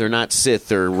 midichlorians? They're not Sith,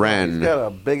 they're Ren. He's got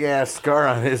a big ass scar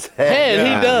on his head.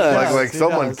 He does. Like He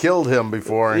someone does. killed him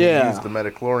before, and he Yeah. used the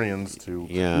metachlorians to.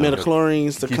 Yeah.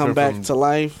 Midichlorians to Keep come him back from- to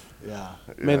life. Yeah.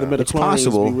 May the It's midichlorians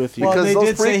possible. be with you. Well, Because they those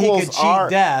did say he prequels could cheat are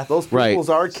death. those Right. prequels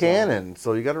are canon,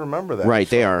 so you got to remember that. Right,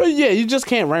 they are. But yeah, you just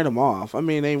can't write them off. I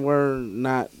mean, they were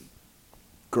not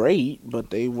great,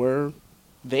 but they were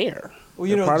there. Well,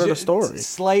 They're part of the j- story.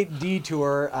 Slight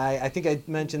detour. I think I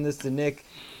mentioned this to Nick,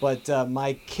 but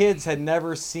my kids had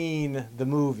never seen the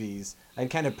movies. I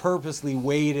kind of purposely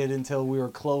waited until we were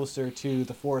closer to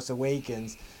The Force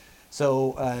Awakens.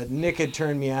 So Nick had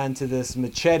turned me on to this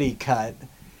Machete cut,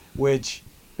 which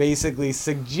basically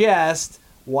suggests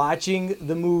watching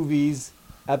the movies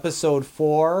episode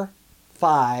 4,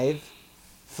 5,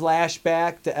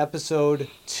 flashback to episode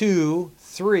 2,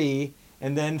 3,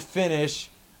 and then finish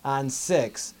on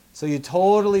 6. So you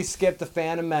totally skip the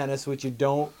Phantom Menace, which you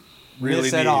don't Really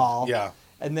miss at need. all. Yeah.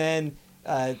 And then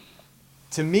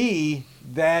to me,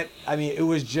 it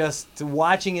was just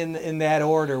watching in that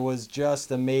order was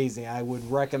just amazing. I would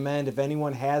recommend if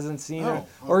anyone hasn't seen it,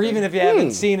 or even if you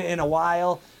haven't seen it in a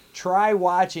while, try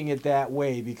watching it that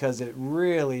way because it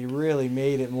really, really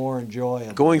made it more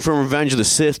enjoyable. Going from Revenge of the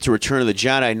Sith to Return of the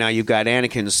Jedi, now you've got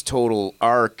Anakin's total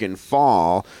arc and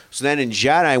fall. So then in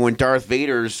Jedi, when Darth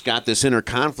Vader's got this inner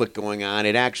conflict going on,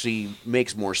 it actually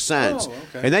makes more sense. Oh,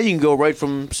 okay. And then you can go right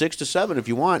from 6 to 7 if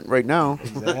you want right now.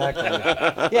 Exactly.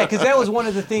 Yeah, because that was one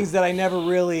of the things that I never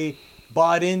really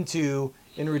bought into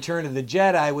in Return of the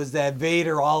Jedi was that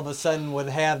Vader all of a sudden would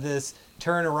have this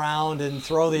turn around and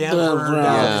throw the Emperor Yeah.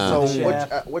 down So the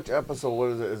shaft. which episode? What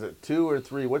is it? Is it 2 or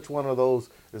 3? Which one of those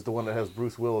is the one that has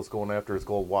Bruce Willis going after his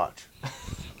gold watch?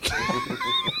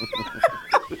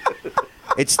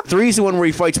 It's 3's the one where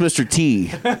he fights Mr.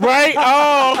 T. Right?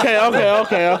 Oh,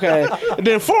 okay. And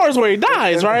then 4 is where he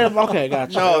dies, right? Okay,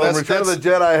 gotcha. No, Return of the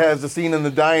Jedi has the scene in the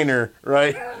diner,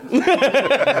 right?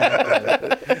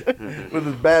 With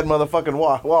his bad motherfucking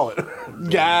wallet.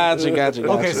 Gotcha.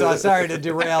 Okay, so I'm sorry to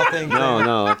derail things.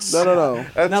 No, it's... No.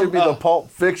 That should be the Pulp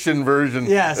Fiction version.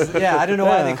 Yes, yeah. I don't know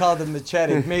why they called them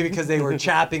machete. Maybe because they were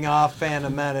chopping off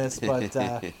Phantom Menace. But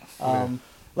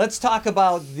let's talk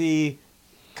about the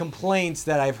complaints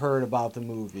that I've heard about the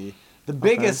movie. The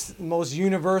biggest, most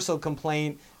universal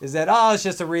complaint is that, it's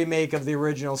just a remake of the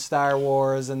original Star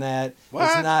Wars and that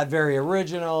it's not very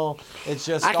original. It's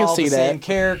just I can all see the that. same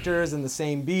characters and the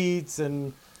same beats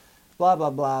and blah,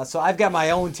 blah, blah. So I've got my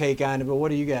own take on it, but what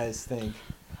do you guys think?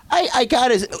 I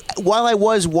got it. While I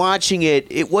was watching it,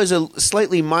 it was a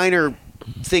slightly minor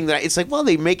thing that it's like, well,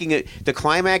 they're making it. The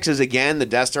climax is again the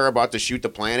Death Star about to shoot the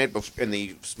planet, and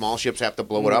the small ships have to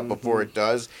blow it up before it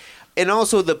does. And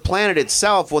also the planet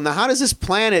itself. Well, now how does this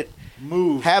planet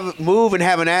move and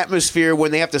have an atmosphere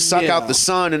when they have to suck out the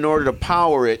sun in order to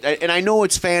power it? And I know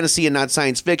it's fantasy and not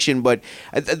science fiction, but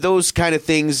those kind of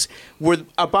things were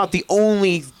about the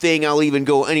only thing I'll even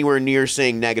go anywhere near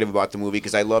saying negative about the movie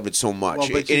because I loved it so much. Well,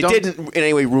 but it didn't in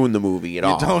any way ruin the movie at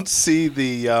all. You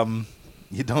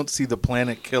don't see the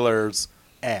planet killer's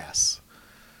ass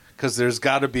because there's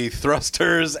got to be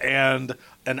thrusters and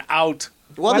an out.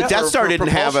 Well, the Death Star for didn't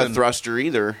have a propulsion. throster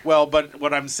either. Well, but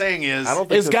what I'm saying is, I don't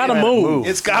think It's this gotta planet move. moves.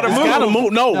 it's got to It's move. gotta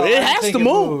move. No, No, it I has think to it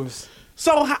move. moves.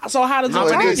 So how does No, it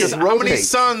it target? just How many rotates.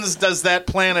 suns does that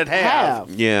planet have?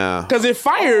 Yeah. Because it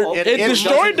fired, It- it it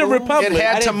destroyed the doesn't move. Republic. It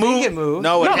had I to didn't move. think it moved.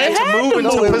 No, it No, had it to had move to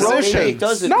into move. It position. rotates.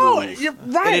 Doesn't No, move. you're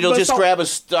right. And it'll but just so, grab a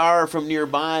star from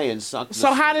nearby and suck. the-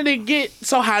 So how did it get?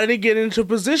 So how did it get into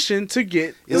position to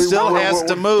get? It still has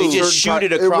to move. They just shoot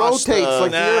it It across rotates the-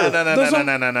 like the Earth.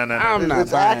 No. I'm not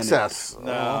It's buying access. It. I'm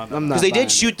not Because they buying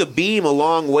did shoot the beam a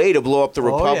long way to blow up the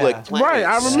Republic yeah. planet. Right,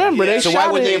 I remember they So shot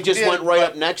why would it. they have just Yeah, went right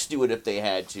but- up next to it if if they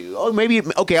had to. Oh, maybe.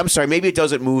 Okay, I'm sorry. Maybe it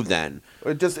doesn't move then.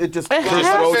 It just has there's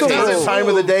to certain move. time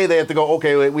of the day they have to go.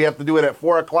 Okay, we have to do it at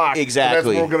 4:00. Exactly. And that's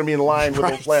when we're going to be in line with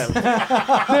those plans.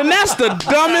 Then that's the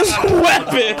dumbest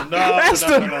weapon. That's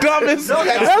the dumbest. That's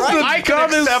the I can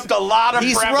dumbest. accept a lot of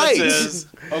He's premises.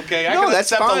 Okay, I No, can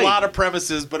that's accept fine. a lot of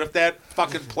premises, but if that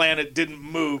fucking planet didn't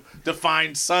move to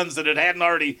find suns that it hadn't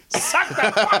already sucked the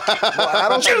I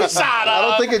don't think juice out I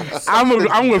don't of. think it.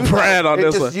 I'm with Brad on It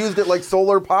this just one. used it like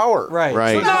solar power. Right.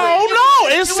 Right. No,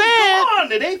 it said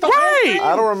Gone. It ain't the right.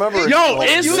 I don't remember. Yo, it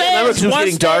Remember, says 'cause it was once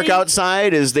getting dark they-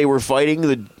 outside as they were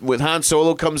fighting. With Han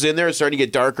Solo comes in there, it's starting to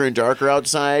get darker and darker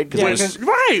outside. Because Yeah, it was-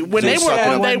 Right, when they Just were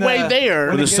sucking on their when way the- there,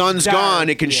 when the gets sun's dark, gone,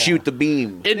 it can yeah. shoot the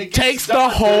beam. it takes the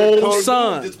whole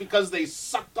sun. It's because they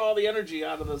sucked all the energy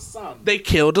out of the sun. They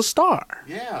killed a star.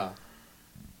 Yeah.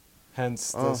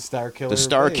 Hence the Star Killer. The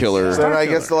Star base. Killer. Then I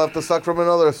guess they'll have to suck from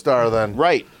another star. Then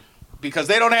Right. Because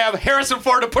they don't have Harrison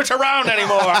Ford to push around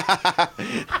anymore.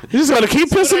 You're just gonna keep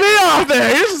pissing me off there.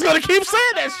 You're just gonna keep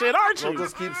saying that shit, aren't they'll you?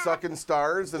 just keep sucking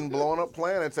stars and blowing up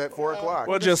planets at 4:00.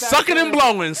 Well, just sucking and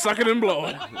blowing, sucking and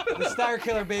blowing. The Star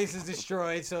Killer base is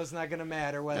destroyed, so it's not going to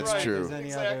matter whether That's true. there's any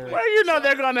Exactly. other. Well, you know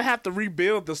they're gonna have to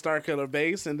rebuild the Starkiller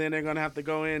base, and then they're gonna have to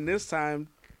go in this time.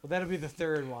 Well, that'll be the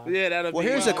third one. Yeah, that'll Well, be.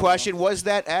 here's a question: was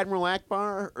that Admiral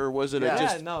Akbar, or was it Yeah. a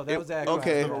just? Yeah, no, that was Akbar.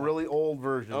 Okay. It's a really old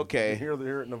version. Okay. You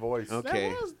hear it in the voice.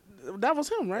 Okay. That was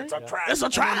him, right? It's a trap. It's a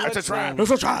And trap. then It's a what's, trap. um, It's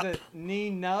a is trap. it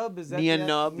Nee Nub? Is that Nia the-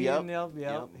 Nub, Nia yep. Nub,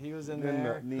 yep. He was in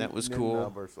there. That was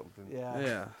cool. Or something. Yeah.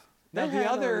 Yeah. Now They the had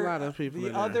other, a lot of people the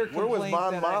in there. other Where was complaint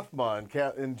Mon that I-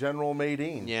 Mothma in General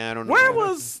Madine? Yeah, I don't know. Where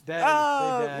was They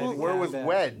died. Where was Yeah.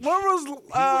 Wedge?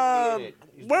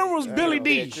 Where was Billy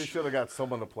They D? should have got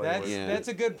someone to play That's with. Yeah. that's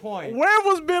a good point. Where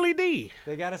was Billy D?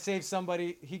 They got to save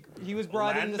somebody. He was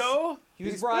brought in. Lando? He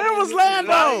was brought Where in. was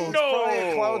Lando? Probably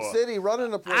at Cloud City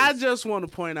running the place. I just want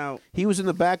to point out. He was in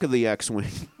the back of the X-wing.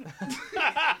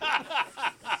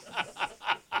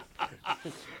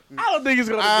 I don't think he's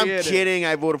gonna I'm be in it. kidding.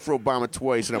 I voted for Obama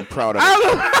twice, and I'm proud of it.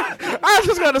 I was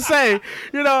just gonna say,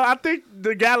 I think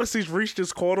the galaxy's reached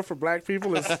its quota for black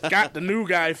people. It's got the new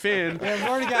guy Finn. Yeah, we've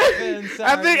already got Finn.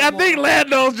 I think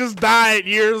Lando's just died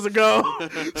years ago.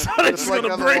 So they're It's just like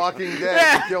gonna on The bring. Walking Dead.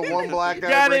 Yeah. You kill one black guy,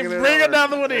 Got it. bring Bring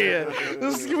another one in.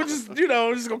 We're just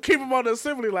gonna keep him on the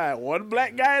assembly line. One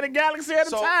black guy in the galaxy at a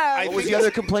So, time. I What was the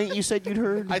other complaint you said you'd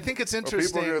heard? I think it's People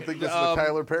interesting. are going to think this is a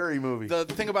Tyler Perry movie. The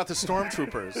thing about the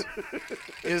stormtroopers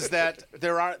is that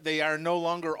they are no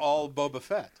longer all Boba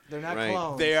Fett. They're not Right.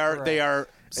 clones. They are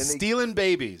correct. stealing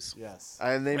babies. Yes.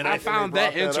 and they, And I found they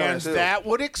that brought interesting. up, And too. that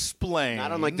would explain.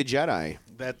 Not unlike the Jedi.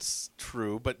 That's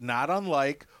true, but not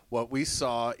unlike what we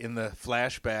saw in the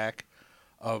flashback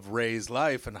of Rey's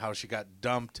life and how she got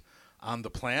dumped on the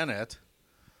planet,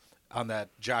 on that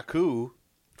Jakku,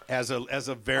 as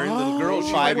a very little girl.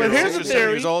 She might be well, here's 6 a or 7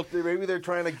 theory. years old. Maybe they're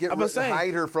trying to I'm gonna say-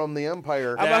 hide her from the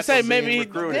Empire. I'm about to say That's being maybe.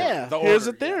 recruited. Yeah. The Here's a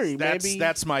order, theory. yes. Maybe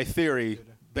That's my theory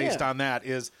based Yeah. on that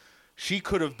is she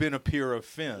could have been a peer of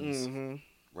Finn's. Mm-hmm.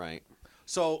 Right.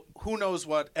 So who knows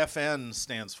what FN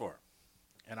stands for?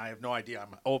 And I have no idea.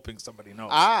 I'm hoping somebody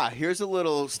knows. Here's a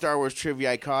little Star Wars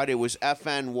trivia I caught. It was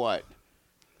FN what?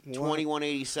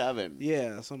 2187.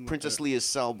 Yeah. Something Princess like Leia's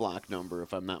cell block number,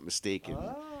 if I'm not mistaken.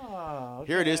 Oh,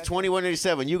 okay. Here it is,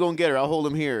 2187. You go and get her. I'll hold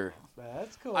him here.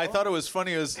 That's cool. I thought it was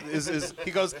funny is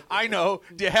he goes, I know.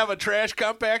 Do you have a trash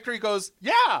compactor? He goes,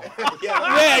 yeah. that.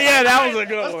 Yeah. That was a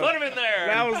good one. Put him in there.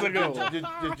 That was a good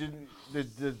one.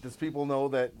 Does people know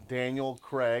that Daniel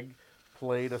Craig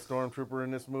played a stormtrooper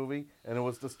in this movie, and it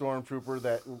was the stormtrooper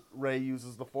that Rey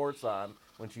uses the Force on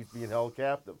when she's being held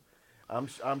captive? I'm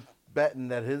betting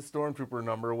that his stormtrooper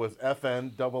number was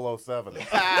FN 007.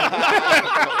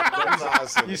 That's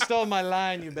awesome. You stole my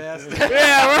line, you bastard.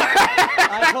 Yeah.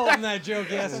 Right. I told him that joke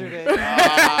yesterday.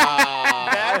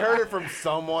 I heard it from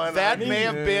someone. That may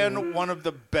have been one of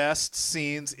the best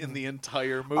scenes in the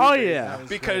entire movie. Oh, yeah. was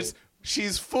because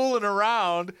she's fooling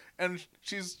around and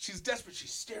she's desperate.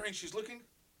 She's staring. She's looking.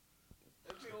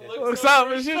 And she Looks up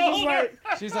and she's just like,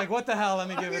 She's like, "What the hell? Let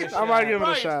me give it a shot." I might give it a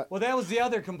Right. shot. Well, that was the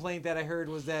other complaint that I heard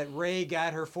was that Rey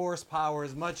got her force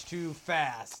powers much too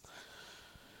fast.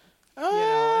 You know,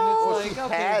 Well, and she it's like,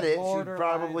 okay, had it. She borderline.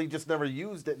 probably just never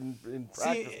used it and See,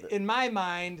 practiced it. in my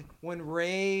mind, when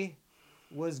Rey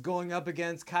was going up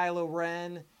against Kylo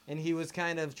Ren and he was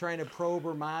kind of trying to probe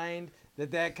her mind,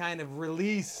 that kind of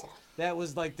release, that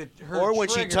was like her Or when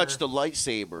she trigger. touched the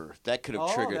lightsaber, that could have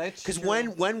Oh, triggered. that's Because true.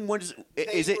 when was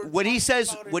is were it when he talking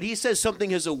says about it. when he says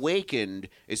something has awakened?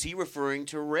 Is he referring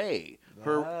to Rey?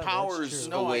 Her that's powers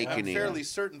true. No, I'm awakening. fairly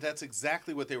certain that's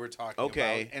exactly what they were talking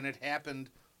Okay. about, and it happened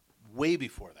way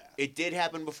before that. It did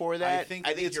happen before that. I think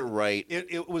you're right.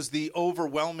 It was the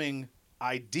overwhelming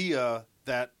idea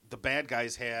that the bad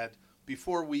guys had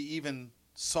before we even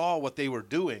saw what they were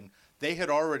doing. They had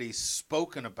already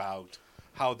spoken about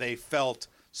how they felt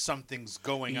something's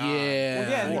going on. Well,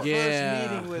 yeah, in the yeah,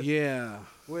 first meeting with yeah.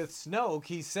 with Snoke,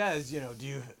 he says,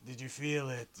 did you feel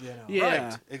it? Yeah,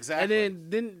 Right, exactly.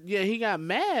 And then he got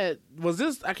mad. Was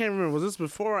this? I can't remember. Was this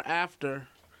before or after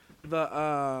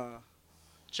the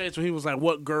chase when he was like,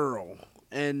 "What girl?"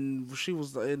 And she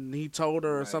was, and he told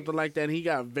her or something like that. And he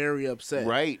got very upset.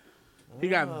 Right. He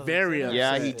got very upset.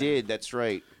 Yeah, he did. That's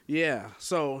right. Yeah.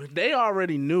 So they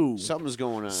already knew Something's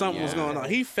going on. something was going on.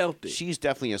 He felt it. She's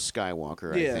definitely a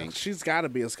Skywalker, I think. She's got to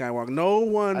be a Skywalker. No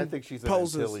one. I think she's an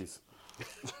poses. Antilles.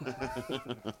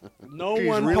 No She's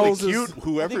one really poses. cute, I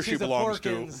whoever think she she's a belongs to.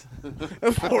 Porkins.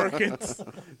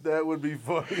 Porkins. That would be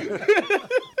funny.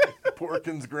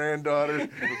 Porkins' granddaughter.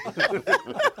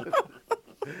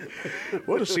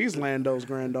 What if she's Lando's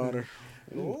granddaughter?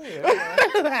 Oh, yeah.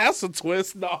 That's a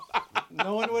twist. No,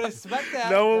 No one would expect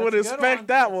that. no one would That's a good expect one.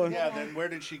 that one. Yeah, then where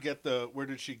did she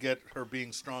get her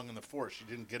being strong in the Force? She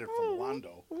didn't get it from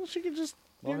Lando. Well, she could just.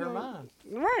 Well, her mom.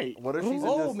 Right. What if she's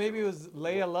Oh, in maybe it was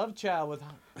Leia Lovechild with.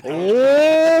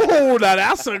 Oh, now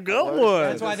that's a good one.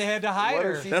 That's why they had to hide What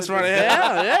her. if she- That's right.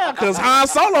 Yeah, because Han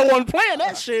Solo wasn't playing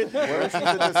that shit. What if she's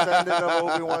a descendant of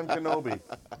Obi-Wan Kenobi?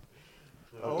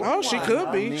 Oh, she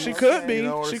could be. She Niece, could be. you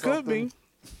know, or She could be. something.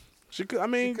 She could. I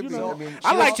mean, could you be. know, I mean,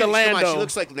 I like the Come on, Lando. she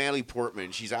looks like Natalie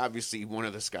Portman. She's obviously one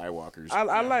of the Skywalkers.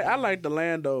 I like the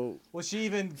Lando. Well, she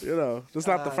even. You know, it's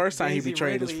not the first time he Daisy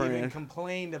betrayed his Ridley even friend.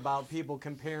 complained about people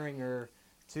comparing her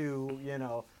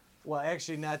to, well,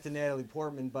 actually not to Natalie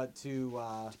Portman, but to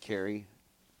Carrie.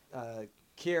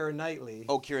 Keira Knightley.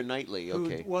 Oh, Keira Knightley.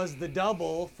 Okay. Who was the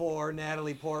double for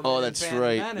Natalie Portman. Oh, in that's Phantom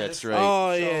right. Menace. That's right.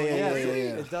 Oh So, yeah.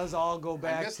 It does all go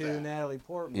back missed to that. Natalie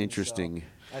Portman. Interesting.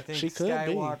 So I think She could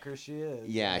be. Skywalker she is.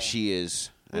 Yeah, she is.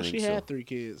 I Well, think she so. had 3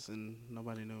 kids and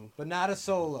nobody knew. But not a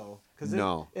Solo. Because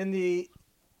No. in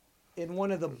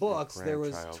one of the books there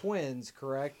was grandchild. twins,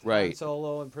 correct? Right. Han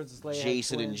Solo and Princess Leia. had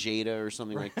Jason and twins. Jada or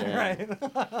something like that.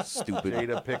 Right. Stupid.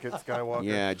 Jada Pickett Skywalker.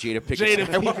 Yeah, Jada Pickett. Jada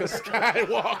Pinkett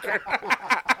Skywalker.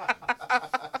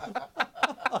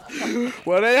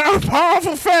 Well, they are a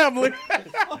powerful family.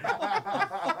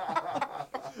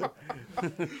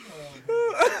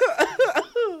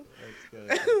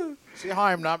 See how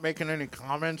I'm not making any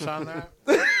comments on that?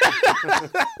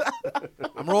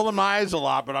 I'm rolling my eyes a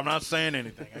lot, but I'm not saying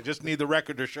anything. I just need the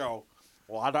record to show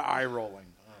a lot of eye rolling.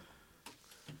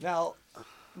 Now,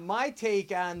 my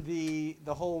take on the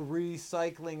whole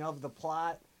recycling of the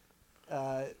plot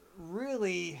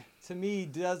really, to me,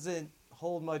 doesn't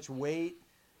hold much weight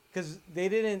because they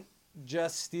didn't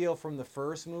just steal from the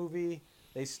first movie.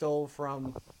 They stole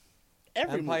from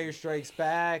Empire Strikes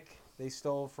Back. They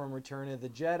stole from Return of the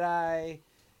Jedi.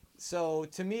 So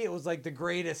to me, it was like the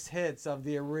greatest hits of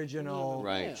the original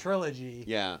Right. trilogy.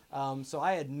 Yeah. So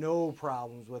I had no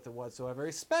problems with it whatsoever,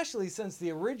 especially since the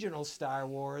original Star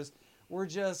Wars were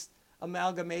just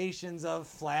amalgamations of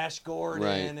Flash Gordon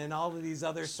Right. and all of these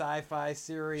other sci-fi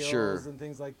serials Sure. and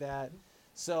things like that.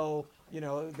 So,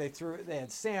 they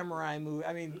had samurai movies.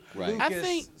 I mean, Right. Lucas I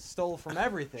think- stole from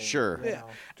everything. Sure. you Yeah. know.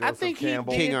 I Joseph think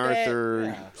Campbell. he King did Arthur,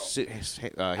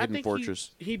 Yeah. Hidden think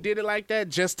Fortress. He did it like that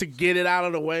just to get it out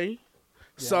of the way.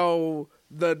 So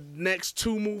the next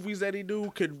 2 movies that he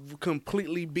do could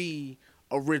completely be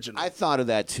original. I thought of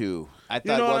that too. I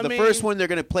thought, know well, what I the mean? first one they're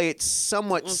going to play it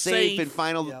somewhat safe and Safe.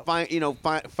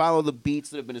 follow the beats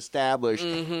that have been established,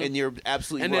 and you're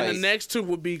absolutely and right. then the next 2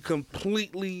 would be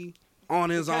completely on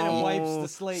his Kind of own. wipes the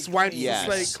slate Wipes clean. Yes.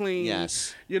 the slate clean.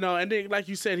 Yes. And then like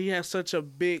you said, he has such a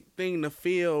big thing to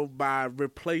fill by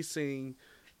replacing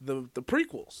the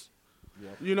prequels.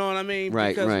 You know what I mean? Right,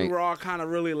 Because right. we were all kind of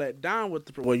really let down with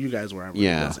the. Well, you guys were. I really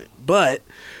Yeah. wasn't. But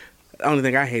the only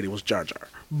thing I hated was Jar Jar.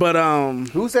 But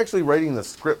Who's actually writing the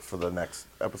script for the next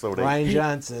episode 8? Ryan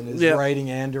Johnson is Yeah. writing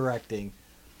and directing,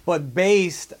 but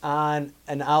based on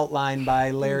an outline by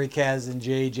Larry Kaz and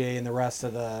JJ and the rest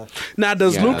of the. now,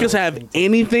 does Yeah. Lucas have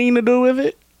anything to do with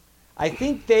it? I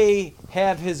think they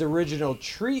have his original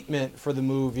treatment for the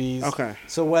movies. Okay.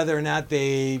 So whether or not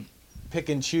they pick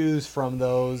and choose from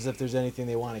those, if there's anything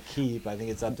they want to keep, I think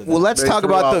it's up to them. Well, let's They talk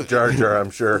threw about off the. Jar Jar,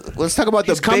 I'm sure. Let's talk about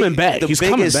He's the coming back. The He's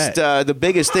coming biggest, back. the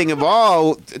biggest thing of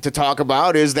all to talk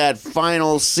about is that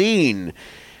final scene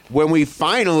when we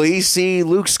finally see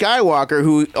Luke Skywalker,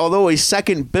 who, although a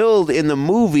second build in the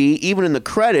movie, even in the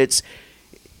credits,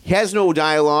 has no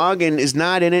dialogue and is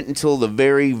not in it until the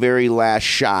very, very last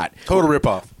shot. Total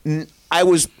ripoff.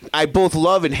 I both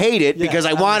love and hate it Yes, because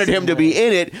I I'm the wanted him same to be way.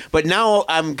 in it, but now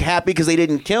I'm happy because they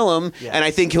didn't kill him, Yes. and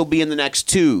I think he'll be in the next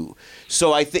 2.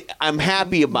 So I think I'm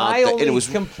happy about My that. only And it was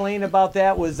complaint about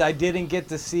that was I didn't get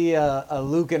to see a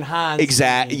Luke and Han.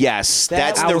 exact. scene. Yes,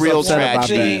 that's That the was real one about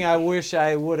thing tragedy. I wish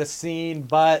I would have seen,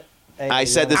 but hey, I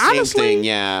said the same Honestly, thing.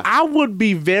 Yeah. I would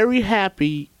be very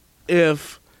happy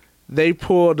if they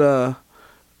pulled what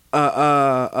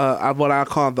I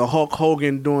call the Hulk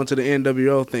Hogan doing to the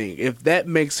NWO thing. If that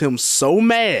makes him so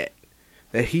mad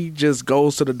that he just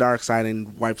goes to the dark side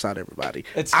and wipes out everybody,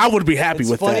 I would be happy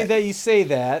with It's funny that. that you say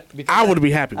that. Because I would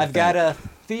be happy with I've got that. a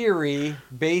theory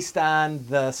based on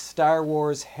the Star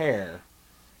Wars hair.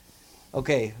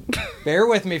 Okay, bear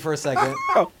with me for a second.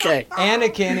 Okay.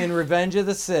 Anakin in Revenge of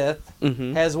the Sith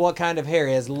Mm-hmm. has what kind of hair?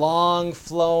 He has long,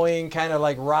 flowing, kind of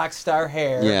like rock star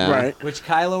hair. Yeah. Right. Which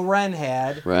Kylo Ren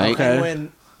had. Right. Okay.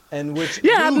 And which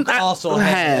Yeah, Luke I- also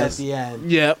had has. at the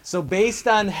end. Yep. So based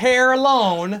on hair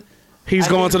alone, He's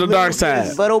I going to think the dark Luke side.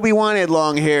 is- But Obi-Wan had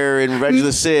long hair in Revenge of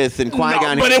the Sith, and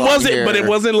Qui-Gon No, but had it long wasn't. hair. But it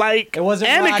wasn't like it wasn't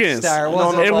Anakin's.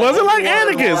 Rockstar. It wasn't like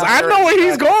Anakin's. I know where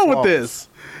he's going with this.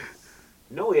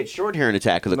 No, he had short hair in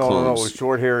Attack of the No, Clones. it was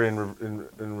short hair in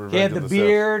Revenge He had of the the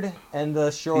beard and the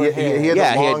Sith. short hair. He had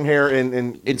Yeah, the he had- long hair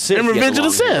in In Sith, In he had Revenge of the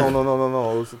long hair. Sith.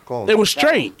 No. It was the Clones. It was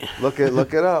straight. Look it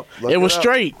up. Look It was up.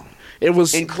 straight. It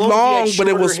was In Clones, long, he had but it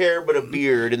shorter was hair but a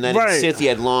beard, and then Right. in Sith he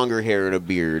had longer hair and a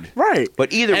beard. right.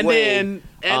 But either and way, then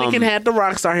Anakin had the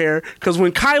rockstar hair because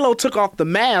when Kylo took off the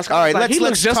mask, all I right, was like, let's he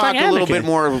looks just talk like a little Anakin. bit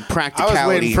more of I was practicality.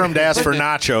 waiting for him to ask for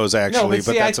nachos, actually, but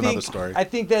but see, that's I think, another story. I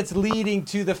think that's leading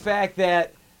to the fact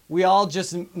that we all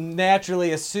just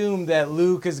naturally assume that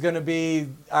Luke is going to be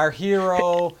our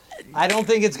hero. I don't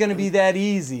think it's going to be that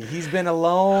easy. He's been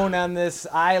alone on this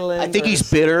island. I think or- he's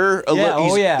bitter. Yeah,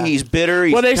 oh, yeah. He's bitter.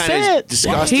 He's Well, they kinda said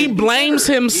disgusted. he blames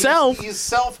himself. He's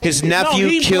self. His No, nephew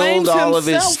he killed blames all of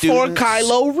his himself students. for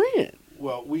Kylo Ren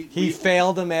Well, He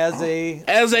failed him as a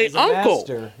uncle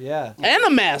master. Yeah. and a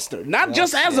master, not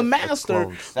just as a master,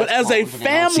 clones. but That's as a clones.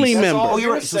 family That's member. all. Oh,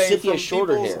 you're right. So saying Sith from has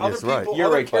shorter people's- hair. Other That's right. people, You're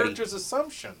other right, buddy. characters'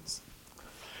 assumptions.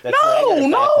 That's right, I got it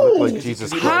No, back. Like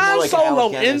Jesus He's Christ. more Han like Solo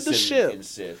Alec in Guinness the ship. in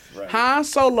Sith, right. Han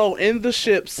Solo in the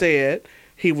ship said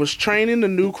he was training the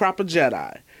new crop of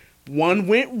Jedi. One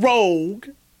went rogue,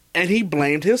 and he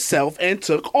blamed himself and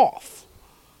took off.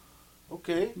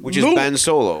 Okay. Which is Luke. Ben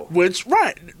Solo. Which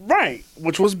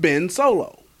which was Ben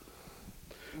Solo.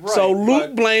 So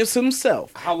Luke blames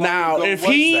himself. How long Now, ago if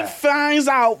was he that? finds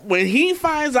out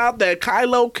that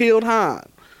Kylo killed Han,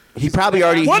 He probably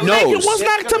already what's knows.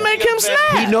 not to make him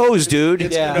snap? He knows,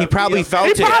 dude. Yeah. He probably felt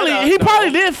He it.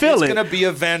 probably did feel It's it going to be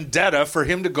a vendetta for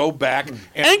him to go back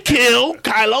and kill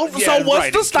Kylo. Yeah, So what's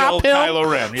right, to and stop kill him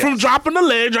Kylo Ren, yes. from dropping the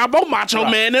leg, drop on Macho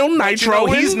Right. Man on But Nitro?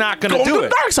 he's and not going go to do the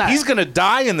it. dark side. He's going to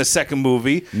die in the second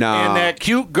movie. No. And that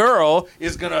cute girl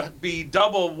is going to be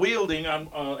double wielding on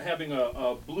having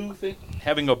a blue thing,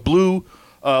 having a blue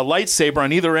lightsaber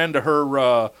on either end of her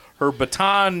baton. Her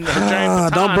giant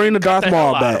baton. Don't bring the and cut Darth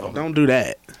hell Maul out of back. him. Don't do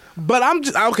that. But I'm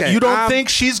just okay. You don't I'm- think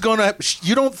she's gonna?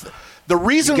 You don't. The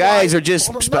reason You guys why, are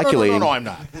just No, speculating. No, I'm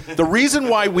not. The reason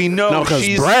why we know No, 'cause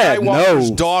she's Brad Skywalker's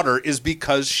knows. daughter is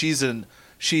because she's a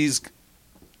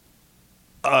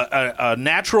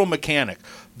natural mechanic.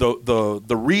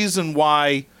 The reason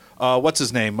why. What's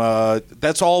his name?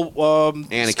 That's all.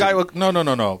 Anakin.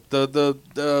 Skywalker. No.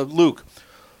 The Luke.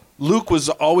 Luke was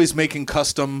always making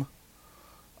custom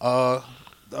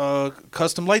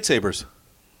lightsabers.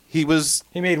 He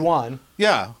He made one.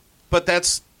 but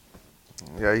that's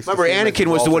Yeah, I used to Remember, see him at Anakin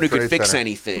was the one who World could Trade fix Center.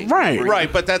 anything. Right.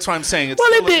 right. But that's what I'm saying. It's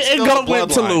Well, still, it it's did. It still go, a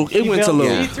went to bloodline. Luke. It He went to built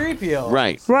Luke. C-3PO.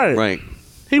 Right. Right. Right.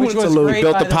 He Which went to was Luke. great,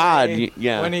 Built by the pod, way,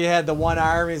 yeah. When he had the one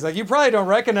arm, he's like, you probably don't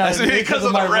recognize me Because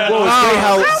of the red. Well, it's great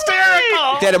how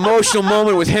hysterical. that emotional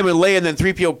moment with him and Leia, and then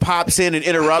 3PO pops in and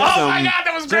interrupts Oh him. my God,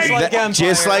 that was Just great. like Empire.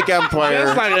 Just like Empire.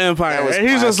 It's like Empire. That was And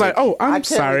he's just like, classic. oh, I I'm can't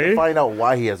wait sorry. to find out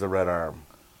why he has a red arm.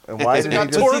 And why did he got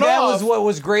just... torn See, that off. was what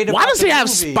was great about Why does the he have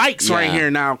movie. spikes right Yeah.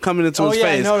 here now coming into Oh, his yeah,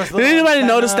 I face? noticed Did little anybody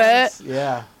notice that? antennas.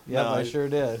 Yeah. Yeah, No, I sure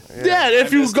did. Yeah,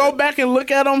 if you missed go it. back and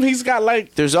look at him, he's got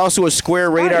like There's also a square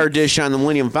radar dish on the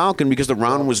Millennium Falcon because the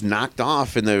round was knocked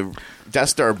off in the Death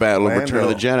Star battle of Return of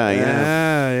the Jedi.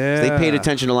 Yeah. They paid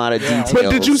attention to a lot of details.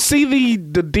 But did you see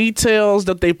the details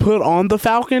that they put on the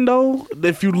Falcon though?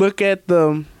 If you look at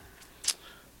the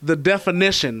the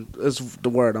definition is the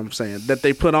word I'm saying that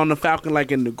they put on the Falcon,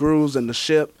 like in the grooves and the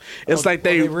ship. It's like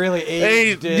they really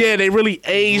aged it. Yeah, they really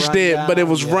aged it, but it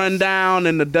was Yes. run down,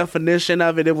 and the definition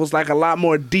of it was like a lot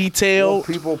more Well, detailed.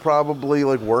 people probably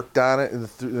like worked on it in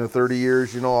the 30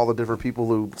 years. You know, all the different people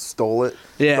who stole it.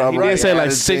 Yeah, he probably did say like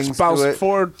added six, things to about it.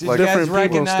 4 Did you different guys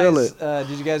people steal recognize? it.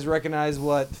 Did you guys recognize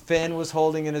what Finn was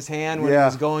holding in his hand when he Yeah.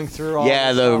 was going through all?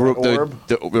 Yeah, this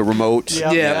stuff? the remote.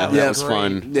 Yep, Yeah, that yeah. was great.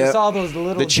 fun. Just all those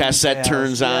little. The chess set details.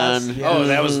 turns Yes, on. yes. Oh,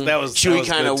 that was Chewie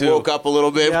kind of woke up a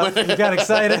little bit. Yep, you got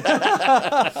excited.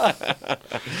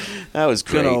 That was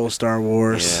great. Good old Star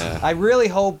Wars. Yeah. I really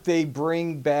hope they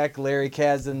bring back Larry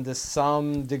Kazdan to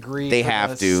some degree. They for have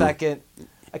the to. second,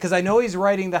 because I know he's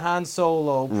writing the Han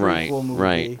Solo prequel Right, movie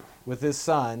right. with his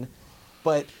son,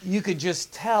 but you could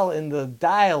just tell in the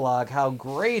dialogue how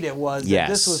great it was. Yes.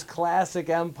 That this was classic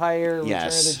Empire,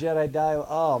 Yes. Return of the Jedi dialogue.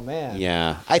 Oh man.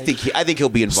 Yeah, I think he'll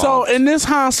be So involved. in this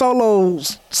Han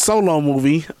Solo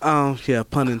movie, yeah,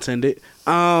 pun intended.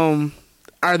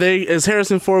 Is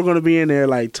Harrison Ford going to be in there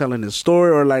like telling his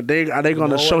story, or like are they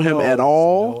going to No show one him at knows.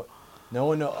 all? No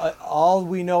one knows. All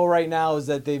we know right now is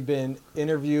that they've been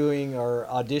interviewing or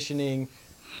auditioning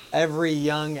every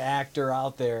young actor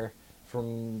out there,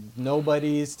 from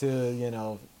nobodies to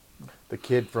The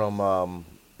kid from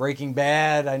Breaking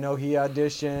Bad. I know he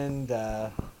auditioned.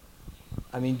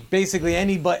 I mean, basically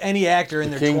any actor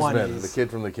in their Kingsman, 20s. the kid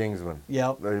from the Kingsman.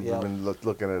 Yep. They've yep. been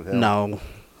looking at him.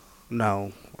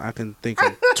 No. I can think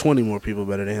of 20 more people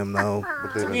better than him, though.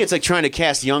 But To they've me, been- it's like trying to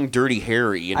cast young, dirty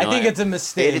Harry. You know? I think it's a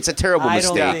mistake. It's a terrible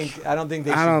mistake. I don't think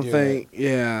they should I don't do think. it.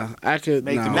 Yeah, I could.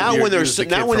 Make No. them Now You're- when you're there's the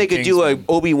kid now when from they could do a Kingsman.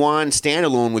 Obi-Wan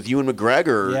standalone with Ewan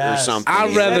McGregor or Yes. something. I'd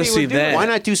He said rather he see would do that. it. Why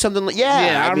not do something like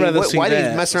Yeah, I'd rather see why that.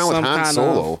 did you mess around with Some Han kind of-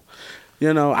 Solo?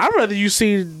 I'd rather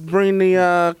you bring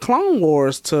the Clone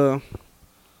Wars to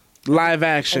live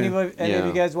action. Any of Yeah.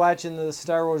 you guys watching the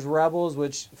Star Wars Rebels,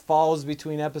 which falls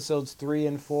between episodes 3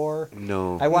 and 4?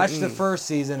 No. I watched the first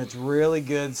season. It's really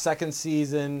good. Second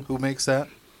season, Who makes that?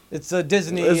 it's a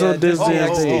Disney, It's a Disney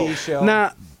XD show.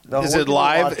 Now, No, Is we're it gonna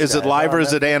live? watch Is it that. live or No,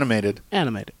 is it animated?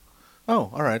 animated. Oh,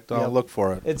 all right. I'll Yep. look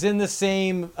for it. It's in the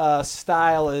same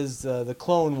style as the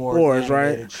Clone Wars, right?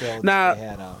 animated show that Now- they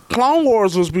had out. Clone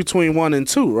Wars was between 1 and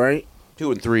 2, right?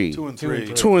 2 and 3. 2 and Two and 3.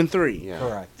 three. 2 and 3. Yeah.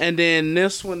 Correct. And then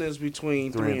this one is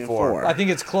between 3 and 4. I think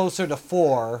it's closer to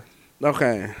 4.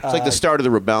 Okay. It's like the start of the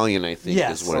rebellion, I think,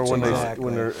 yes. is what Or it's when about. Exactly.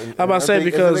 when they're, I'm about to say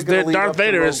because Darth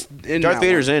Vader is in Darth that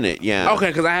Vader's one. in it, yeah. Okay,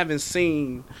 because I haven't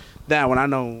seen that one. I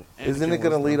know. Isn't it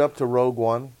going to lead up to Rogue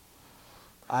One?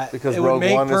 Because it would Rogue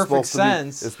make One is perfect supposed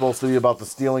sense. to be. It's supposed to be about the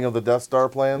stealing of the Death Star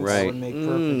plans. Right. That would make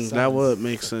perfect sense. That would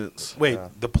make sense. Wait,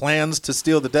 the plans to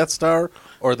steal the Death Star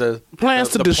or the Plans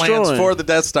to the destroy plans it. for the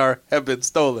Death Star have been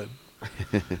stolen?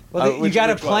 Well, you which- got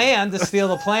to which one? plan to steal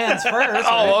the plans first.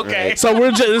 Oh, okay. So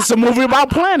it's a movie about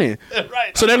planning.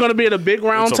 Right. So they're going to be at a big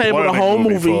round It's a table the planning whole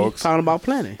movie, movie folks. talking about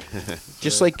planning.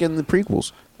 Just like in the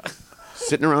prequels.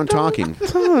 Sitting around talking.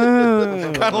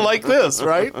 Kind of like this,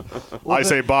 right? I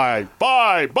say bye,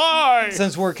 bye, bye.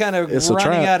 Since we're kind of It's a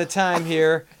running trap. out of time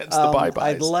here, Hence the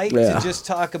bye-byes. I'd like Yeah. to just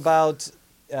talk about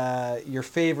your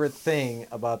favorite thing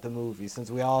about the movie, since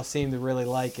we all seem to really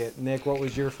like it. Nick, what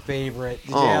was your favorite?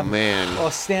 Did you Oh, have man. a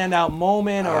standout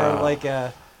moment or like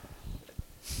a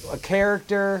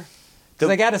character? Because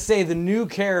I got to say, the new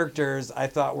characters I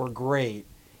thought were great.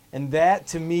 And that,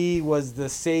 to me, was the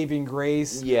saving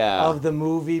grace Yeah. of the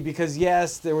movie. Because,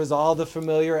 yes, there was all the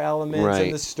familiar elements Right.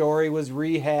 and the story was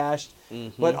rehashed.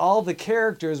 But all the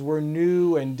characters were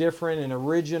new and different and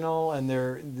original, and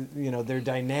their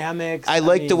dynamics. I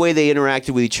like the way they interacted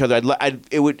with each other.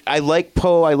 I like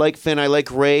Poe. I like Finn. I like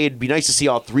Rey. It'd be nice to see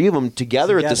all three of them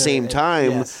together at the Together, same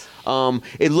time. yes.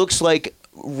 It looks like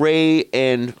Rey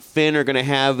and Finn are going to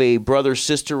have a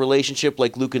brother-sister relationship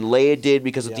like Luke and Leia did,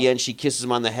 because at the Yeah. end she kisses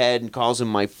him on the head and calls him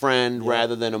my friend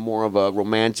rather than a more of a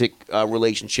romantic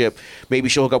relationship. Maybe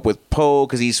she'll hook up with Poe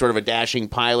because he's sort of a dashing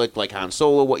pilot like Han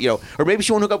Solo, or maybe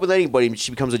she won't hook up with anybody and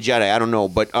she becomes a Jedi. I don't know,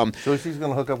 but So she's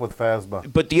going to hook up with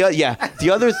Phasma. but the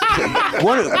other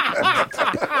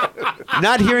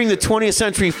not hearing the 20th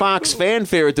Century Fox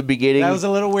fanfare at the beginning That was a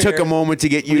little weird. took a moment to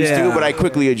get used to, Yeah. but I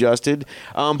quickly adjusted.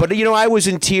 But I was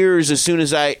in tears as soon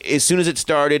as it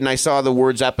started and I saw the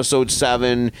words Episode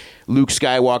 7, Luke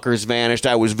Skywalker's vanished.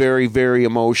 I was very, very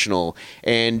emotional,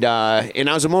 and I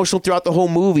was emotional throughout the whole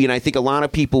movie, and I think a lot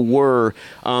of people were,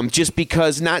 just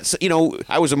because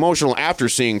I was emotional after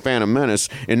seeing Phantom Menace,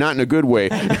 and not in a good way,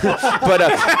 but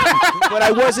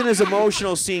I wasn't as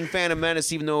emotional seeing Phantom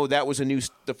Menace, even though that was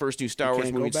the first new Star Star Wars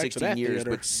can't go movie in back to 16 that years, theater.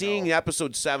 but seeing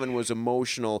Episode 7 was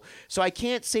emotional. So I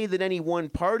can't say that any one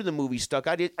part of the movie stuck.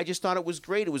 I just thought it was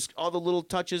great. It was all the little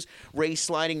touches. Rey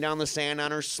sliding down the sand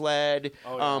on her sled,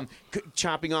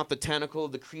 chopping off the tentacle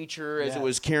of the creature as it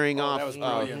was carrying off. That was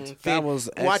brilliant. Finn. That was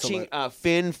Watching excellent.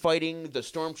 Finn fighting the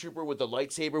stormtrooper with the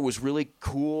lightsaber was really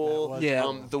cool.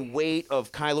 The weight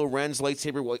of Kylo Ren's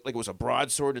lightsaber, like it was a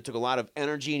broadsword, it took a lot of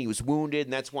energy, and he was wounded,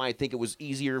 and that's why I think it was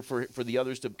easier for the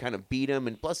others to kind of beat him.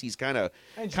 And plus, he's kind of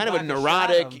a Chewbacca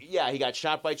neurotic. shot him. Yeah, he got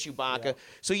shot by Chewbacca.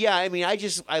 So yeah, I mean,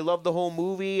 I loved the whole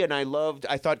movie, and I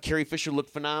thought Carrie Fisher looked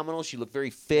phenomenal. She looked very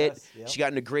fit. Yes, yep. She got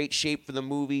into great shape for the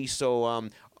movie. So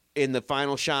in the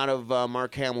final shot of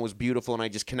Mark Hamill was beautiful, and I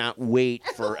just cannot wait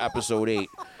for Episode 8.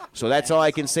 So that's all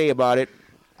I can say about it.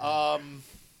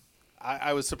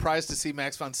 I was surprised to see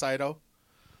Max von Sydow.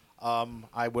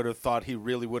 I would have thought he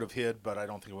really would have hid, but I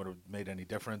don't think it would have made any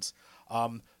difference.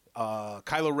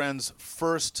 Kylo Ren's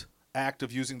first act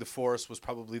of using the Force was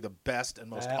probably the best and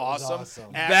most That was awesome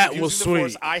awesome. act That of was using the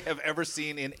Force sweet. I have ever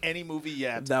seen in any movie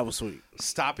yet. That was sweet.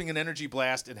 Stopping an energy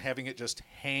blast and having it just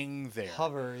hang there.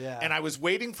 Hover, yeah. And I was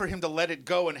waiting for him to let it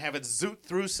go and have it zoot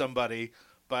through somebody,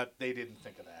 but they didn't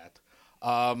think of that.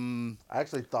 I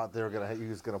actually thought he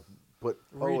was gonna put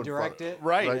Poe in Redirect front. it.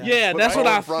 Right. Yeah, Put that's Poe what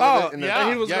in I front of it thought. and Yeah,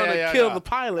 then- he was going to kill the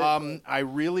pilot. I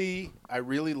really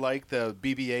like the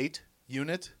BB-8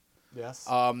 unit. Yes.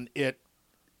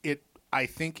 I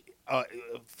think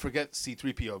forget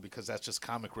C-3PO because that's just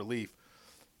comic relief,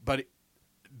 but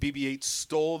BB-8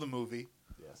 stole the movie.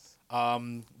 yes.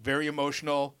 Very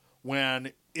emotional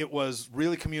when it was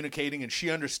really communicating, and she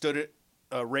understood it.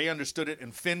 Rey understood it,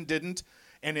 and Finn didn't.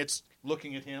 And it's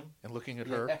looking at him and looking at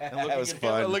her and looking was at him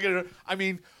fun. and looking at her. I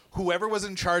mean, whoever was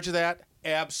in charge of that,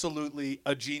 absolutely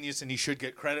a genius, and he should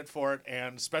get credit for it.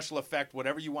 And special effect,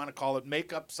 whatever you want to call it,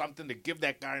 make up something to give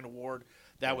that guy an award.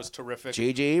 That was terrific.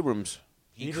 J.J. Abrams.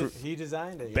 He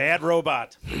designed it. Bad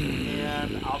robot.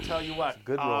 And I'll tell you what.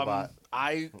 Good robot.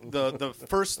 The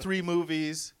first 3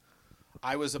 movies,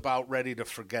 I was about ready to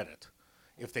forget it.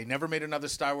 If they never made another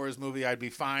Star Wars movie, I'd be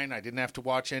fine. I didn't have to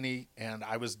watch any, and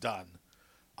I was done.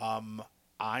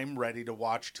 I'm ready to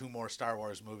watch 2 more Star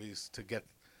Wars movies to get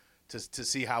to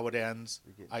see how it ends.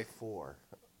 You're getting 4.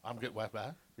 I'm getting what?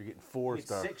 You're getting 4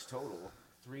 stars. 6 total.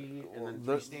 3 and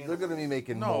then They're going to be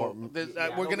making No, more.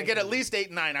 we're going to get at least 8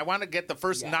 and 9. I want to get the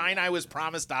first 9 I was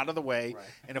promised out of the way,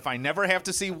 and if I never have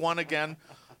to see one again,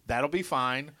 that'll be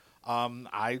fine.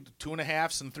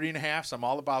 2.5s and 3.5s. I'm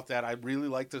all about that. I really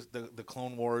like the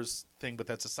Clone Wars thing, but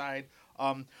that's aside.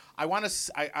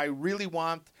 I really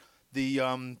want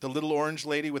the little orange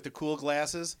lady with the cool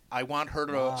glasses. I want her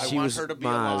to. I She want was her to be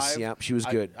Maz. alive. Yep, she was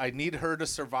good. I need her to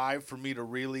survive for me to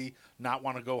really not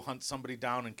want to go hunt somebody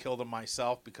down and kill them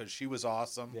myself because she was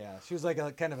awesome. Yeah, she was like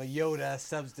a kind of a Yoda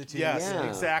substitute. Yes, Yeah.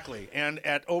 exactly. And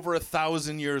at over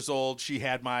 1,000 years old, she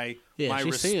had my she's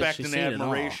seen respect she's and seen it all.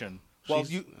 admiration. Well,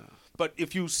 but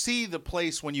if you see the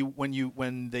place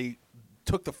when they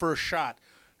took the first shot,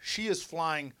 she is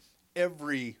flying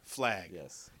every flag.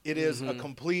 Yes. It is a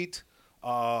complete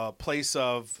place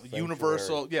of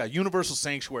universal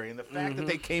sanctuary, and the fact that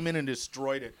they came in and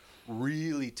destroyed it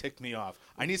really ticked me off.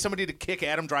 I need somebody to kick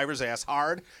Adam Driver's ass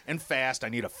hard and fast. I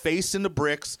need a face in the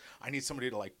bricks. I need somebody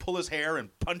to like pull his hair and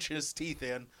punch his teeth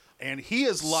in. And he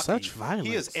is lucky. Such violence.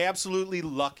 He is absolutely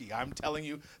lucky. I'm telling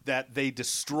you that they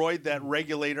destroyed that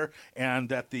regulator and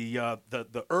that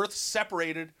the Earth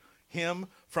separated him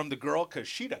from the girl because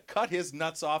she'd have cut his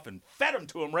nuts off and fed him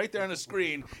to him right there on the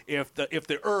screen if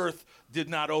the Earth did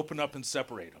not open up and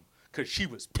separate him because she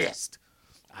was pissed.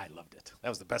 I loved it. That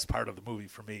was the best part of the movie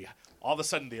for me. All of a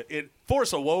sudden,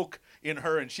 Force awoke in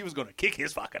her, and she was going to kick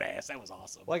his fucking ass. That was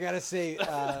awesome. Well, I gotta say,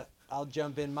 I'll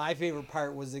jump in. My favorite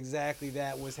part was exactly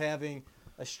that: was having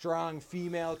a strong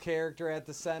female character at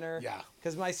the center. Yeah.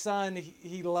 Because my son,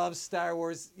 he loves Star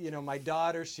Wars. You know, my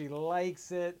daughter, she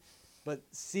likes it. But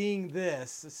seeing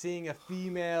a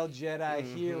female Jedi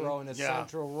hero in a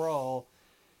central role,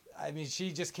 I mean,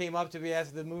 she just came up to me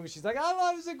after the movie. She's like, "I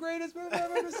love it. It's the greatest movie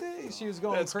I've ever seen." She was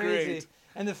going That's crazy. great.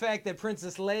 And the fact that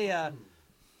Princess Leia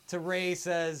to Rey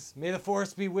says, "May the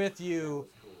Force be with you."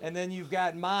 And then you've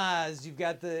got Maz, you've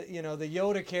got the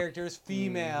Yoda characters,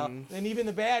 female, and even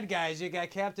the bad guys. You got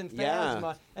Captain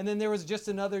Phasma, and then there was just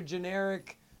another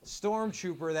generic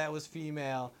stormtrooper that was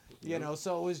female. You know,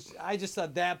 so it was. I just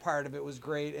thought that part of it was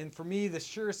great, and for me, the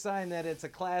sure sign that it's a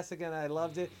classic and I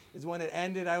loved it is when it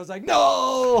ended. I was like,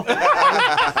 no,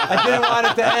 I didn't want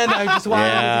it to end. I just wanted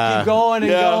it to keep going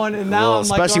and going, and now I'm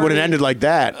like, especially when it ended like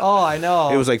that. oh, I know.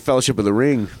 It was like Fellowship of the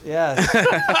Ring. yes.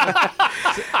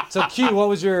 So Q, what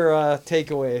was your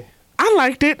takeaway? I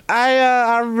liked it.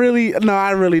 I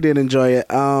really did enjoy it.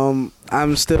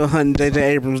 I'm still hunting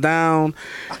J.J. Abrams down.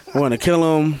 I want to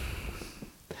kill him.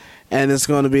 And it's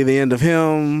going to be the end of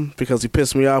him because he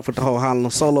pissed me off with the whole Han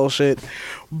Solo shit.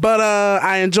 But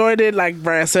I enjoyed it. Like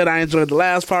Brad said, I enjoyed the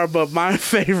last part. But my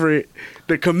favorite,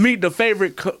 the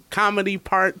favorite comedy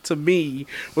part to me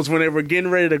was when they were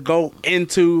getting ready to go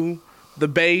into the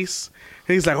base.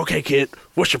 And he's like, okay, kid,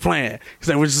 what's your plan? He's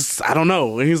like, I don't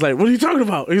know. And he's like, what are you talking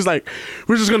about? And he's like,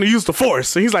 we're just going to use the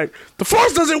Force. And he's like, the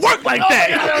Force doesn't work like that.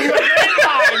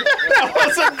 That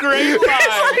was a great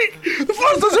line. The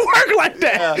Force doesn't work like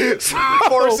that. Yeah. So, The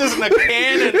Force isn't a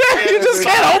cannon. you just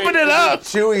can't open it up.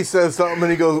 Chewie says something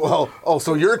and he goes, well, oh,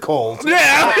 so you're cold.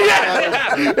 Yeah. Oh,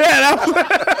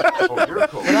 you're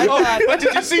cold. But I thought, But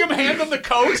did you see him hand him the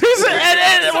coat? He said,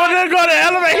 and when they go to the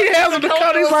elevator, he has him the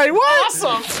coat. He's like, what?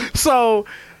 Awesome. So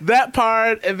that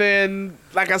part, and then,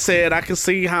 like I said, I could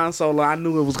see Han Solo. I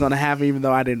knew it was going to happen, even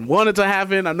though I didn't want it to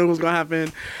happen. I knew it was going to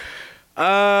happen.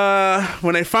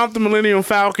 When they found the Millennium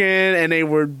Falcon and they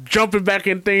were jumping back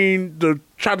in thing to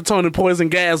try to turn the poison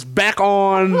gas back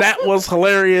on, that was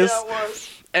hilarious. Yeah, it was.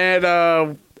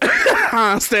 And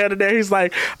Han standing there, he's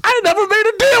like, I never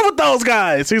made a deal with those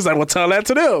guys. He's like, well, tell that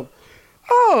to them.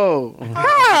 Oh,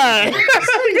 hi.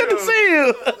 Good to see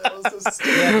you. That was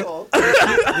hysterical.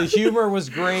 the humor was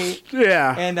great,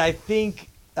 Yeah. and I think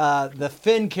the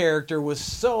Finn character was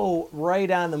so right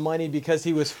on the money because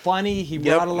he was funny. He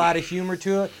brought a lot of humor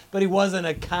to it, but he wasn't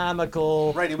a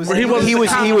comical. Right, he was He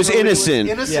was innocent.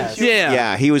 innocent. Yes. Yeah.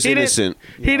 Yeah, he was He didn't- innocent.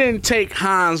 He didn't take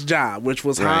Han's job, which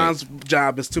was Right. Han's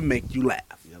job is to make you laugh.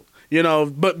 You know,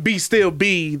 but still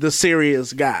be the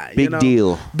serious guy. Big you know?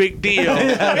 deal. Big deal.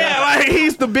 Yeah, like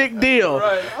he's the big deal.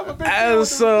 Right. I'm a big deal And with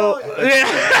so, the rebellion.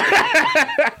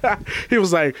 yeah. He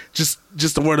was like,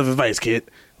 just a word of advice, kid.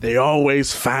 They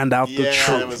always find out the Yeah,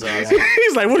 truth. that was awesome.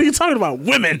 He's like, what are you talking about?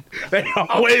 Women. They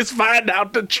always find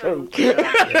out the truth.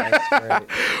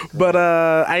 But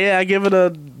I give it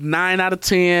a 9 out of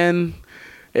 10.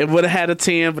 It would have had a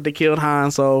 10, but they killed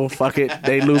Han, so fuck it.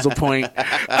 They lose a point.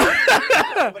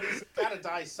 But he's got to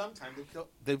die sometime.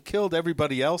 They've killed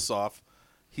everybody else off.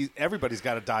 Everybody's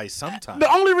got to die sometime.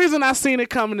 The only reason I seen it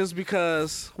coming is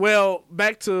because, well,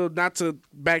 not to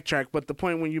backtrack, but the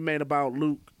point when you made about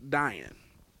Luke dying.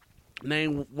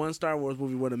 Name one Star Wars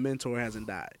movie where the mentor hasn't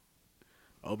died.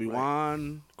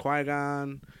 Obi-Wan,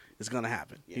 Qui-Gon, it's going to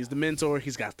happen. Yeah. He's the mentor.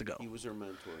 He's got to go. He was her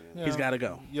mentor. Yeah. He's got to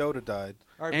go. Yoda died.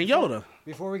 All right, And before- Yoda.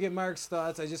 Before we get Mark's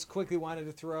thoughts, I just quickly wanted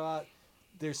to throw out.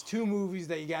 There's 2 movies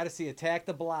that you got to see: Attack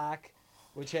the Block,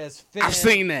 which has Finn. I've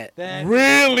seen that. That-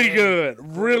 Really good.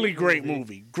 Really great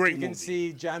movie. Great You movie. can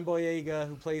see John Boyega,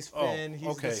 who plays Oh, Finn. He's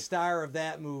okay. the star of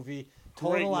that movie.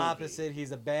 Great Total movie. opposite.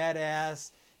 He's a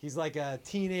badass. He's like a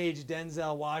teenage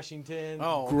Denzel Washington.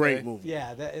 Oh, okay. Great movie.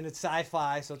 Yeah, and it's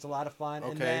sci-fi, so it's a lot of fun.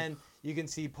 And Okay. then you can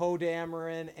see Poe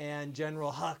Dameron and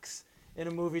General Hux in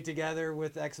a movie together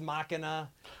with Ex Machina.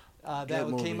 That Good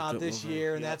movie, came out good this movie.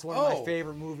 year, and that's one of Oh. my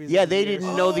favorite movies. Yeah, of the they year.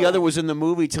 didn't know the other was in the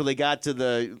movie till they got to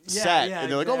the Yeah, set, yeah,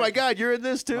 and they're like, "Oh my exactly. God, you're in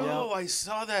this too!" Oh, I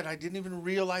saw that. I didn't even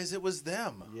realize it was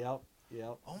them. Yep.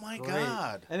 Oh my Great.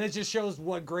 God. And it just shows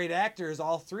what great actors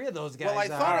all 3 of those guys Well, I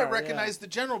thought I are. recognized the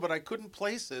general, but I couldn't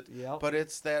place it. Yep. But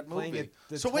it's that Playing movie. it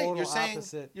the So wait, total you're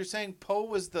opposite. saying Poe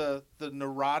was the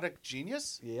neurotic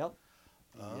genius? Yep.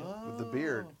 Oh. With the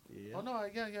beard. Yep. Oh no,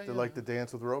 yeah. They like to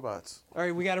dance with robots. All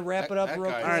right, we got to wrap it up That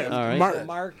real guy- quick. All right. All right.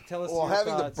 Mark, tell us Well, your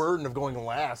having thoughts. the burden of going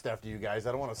last after you guys,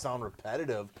 I don't want to sound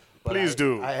repetitive. But Please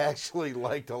do. I actually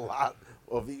liked a lot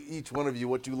of each one of you,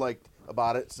 what you liked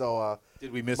about it. So,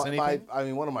 Did we miss my,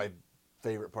 anything? one of my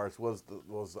favorite parts was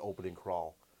the opening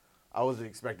crawl. I wasn't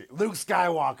expecting. Luke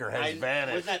Skywalker has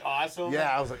vanished. Wasn't that awesome? Yeah,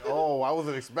 I was like, oh, I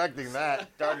wasn't expecting that.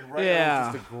 Started right Yeah. It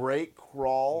was just a great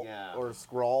crawl Yeah. or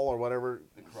scrawl or whatever.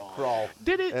 Crawl.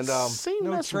 Did it And, seem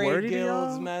no less trade wordy to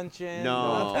guilds y'all? mentioned.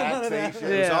 No. None of that.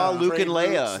 Taxation. It was Yeah. all Luke Trade and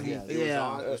Leia. routes. Yes. It was Yeah.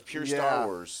 all- it was pure Yeah. Star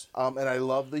Wars. And I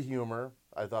love the humor.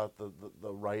 I thought the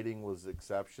writing was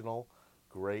exceptional.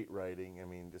 Great writing. I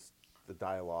mean, just the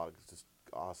dialogue is just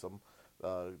awesome.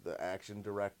 The action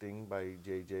directing by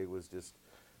JJ was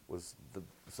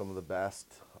some of the best.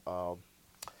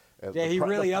 Yeah, he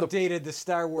really updated the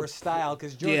Star Wars style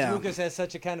because George Yeah. Lucas has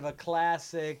such a kind of a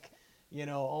classic,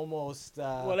 almost,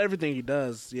 Well, everything he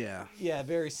does, yeah.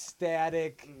 very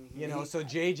static, So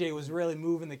JJ was really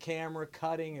moving the camera,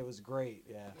 cutting. It was great.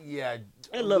 Yeah. Yeah,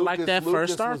 It looked like that first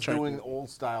Lucas Star was Trek doing movie. old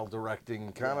style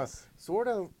directing, kind of, sort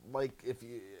of like if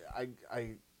you,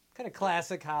 Kind of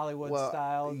classic Hollywood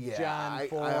style. Yeah, John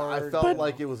Ford. I felt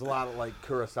like it was a lot of like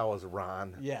Kurosawa's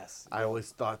Ron. Yes. I always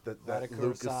thought that A lot of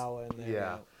Lucas. Kurosawa in there, Yeah,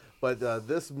 yeah. but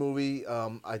this movie,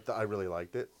 I really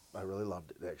liked it. I really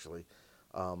loved it actually.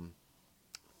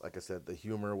 Like I said, the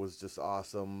humor was just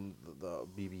awesome. The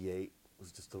BB-8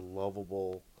 was just a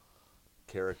lovable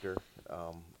character.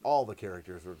 All the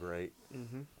characters were great.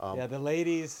 Yeah, the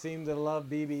ladies seem to love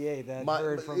BB-8. That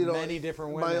heard from many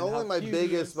different women. My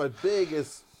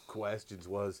biggest questions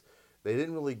was they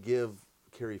didn't really give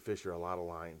Carrie Fisher a lot of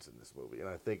lines in this movie, and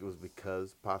I think it was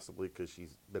possibly because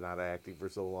she's been out of acting for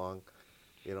so long,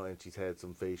 and she's had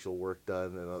some facial work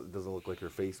done, and it doesn't look like her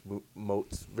face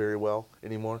motes very well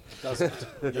anymore. Doesn't.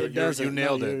 You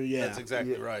nailed it. Yeah. That's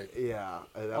exactly right. Yeah.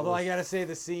 Although I gotta say,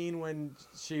 the scene when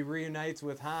she reunites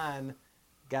with Han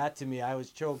got to me. I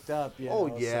was choked up. You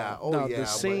know, yeah. so. No, yeah. the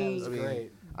scene- That was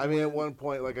great. I mean, at one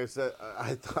point, like I said,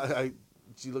 I thought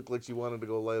she looked like she wanted to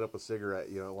go light up a cigarette.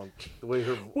 The way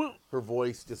her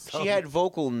voice just sounded. She had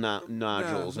vocal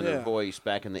nodules in Yeah. her voice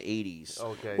back in the 80s.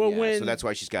 Okay. Well, Yeah, when so that's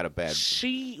why she's got a bad.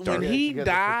 when he she got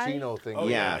died, the Pacino thing. Oh,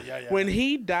 Yeah. yeah. when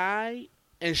he died,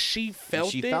 and she felt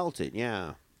she felt it,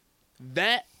 yeah.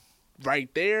 that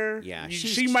right there. Yeah,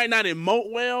 she might not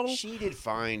emote well, She did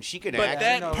fine. She could but act.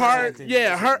 that No, her part, acting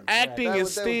yeah, is her right. acting That is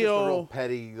was just a real still.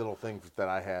 petty little thing that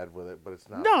I had with it, but it's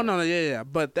not. No, yeah.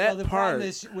 But that Well, the part, problem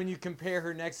is when you compare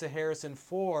her next to Harrison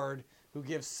Ford, who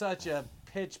gives such a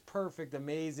pitch perfect,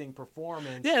 amazing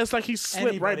performance. yeah, it's like he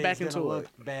slipped right back anybody's into gonna it.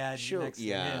 look bad next to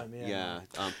him. yeah.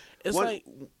 It's What- like,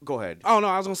 go ahead. oh no,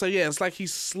 I was gonna say, yeah, it's like he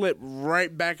slipped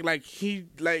right back, like he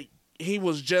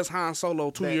was just Han Solo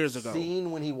 2 That years ago.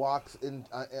 scene when he walks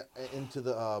into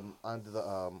the onto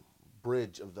the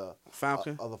bridge of the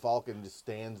Falcon? of the Falcon, and just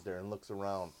stands there and looks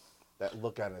around. That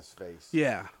look on his face.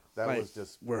 Yeah, That like, was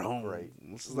just we're home. great.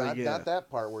 It's like, Not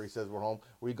that part where he says we're home,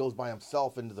 where he goes by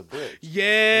himself into the bridge.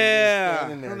 Yeah,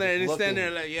 And and he's he's standing there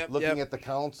looking- like, yep, looking yep. at the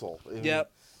council. And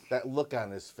Yep. That look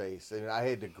on his face, and I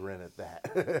had to grin at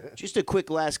that. Just a quick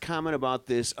last comment about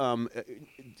this. I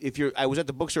was at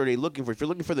the bookstore today if you're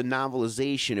looking for the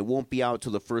novelization, it won't be out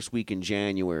till the first week in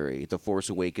January. The Force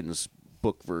Awakens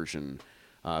book version.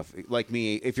 If you're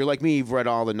like me, you've read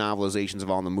all the novelizations of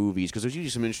all the movies because there's usually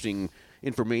some interesting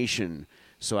information.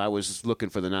 So I was looking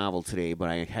for the novel today, but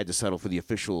I had to settle for the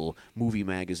official movie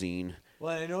magazine.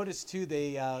 Well, I noticed too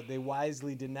they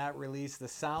wisely did not release the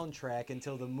soundtrack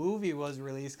until the movie was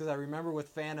released, because I remember with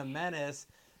Phantom Menace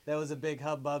that was a big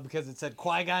hubbub because it said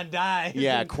Qui-Gon died.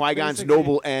 Yeah, And Qui-Gon's basically-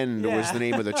 Noble End was Yeah. the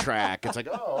name of the track. It's like,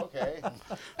 oh, okay.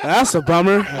 That's a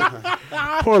bummer.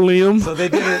 Poor Liam. So they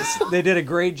did a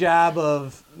great job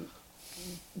of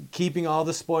keeping all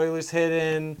the spoilers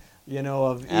hidden.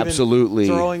 Of even Absolutely.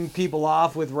 throwing people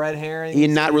off with red herrings.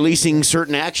 In not releasing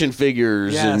certain action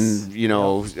figures Yes.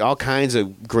 and, all kinds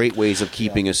of great ways of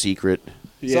keeping a secret.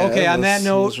 So, okay, on that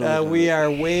note, really we good. are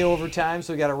way over time,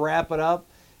 so we got to wrap it up.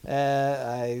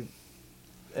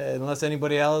 Unless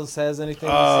anybody else has anything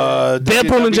to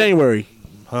Deadpool in January.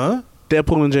 Huh?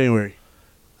 Deadpool in January.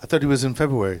 I thought he was in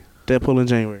February. Deadpool in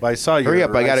January. But I saw you. Hurry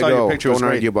up, I gotta saw your go. picture. It was Don't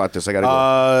great. argue about this. I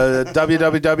gotta go.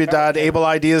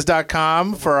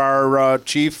 www.ableideas.com for our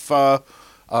chief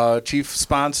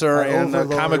sponsor Our and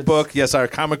overlords. comic book. Yes, our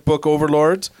comic book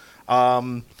overlords.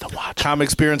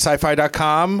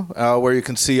 ComicsBeerAndSci-Fi.com, where you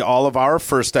can see all of our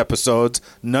first episodes,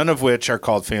 none of which are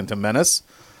called Phantom Menace.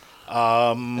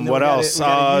 then What we got else?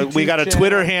 a We got a YouTube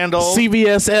Twitter channel. handle.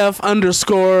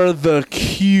 CBSF_the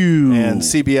Q. and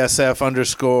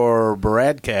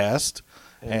CBSF_Bradcast.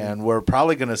 And we're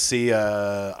probably going to see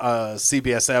a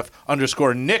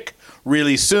CBSF_Nick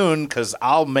really soon, because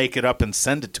I'll make it up and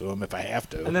send it to him if I have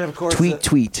to. And then, of course,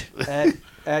 Tweet.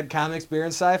 at Comics, Beer,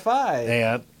 and Sci-Fi.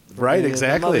 And right, The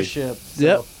exactly. mothership. So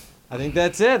Yep. I think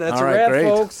that's it. That's All a right, wrap, great.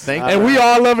 folks. Thank And you. we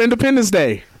all love Independence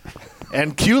Day.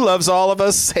 And Q loves all of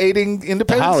us hating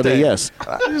Independence Holiday, Day. yes.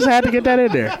 I just had to get that in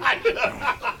there.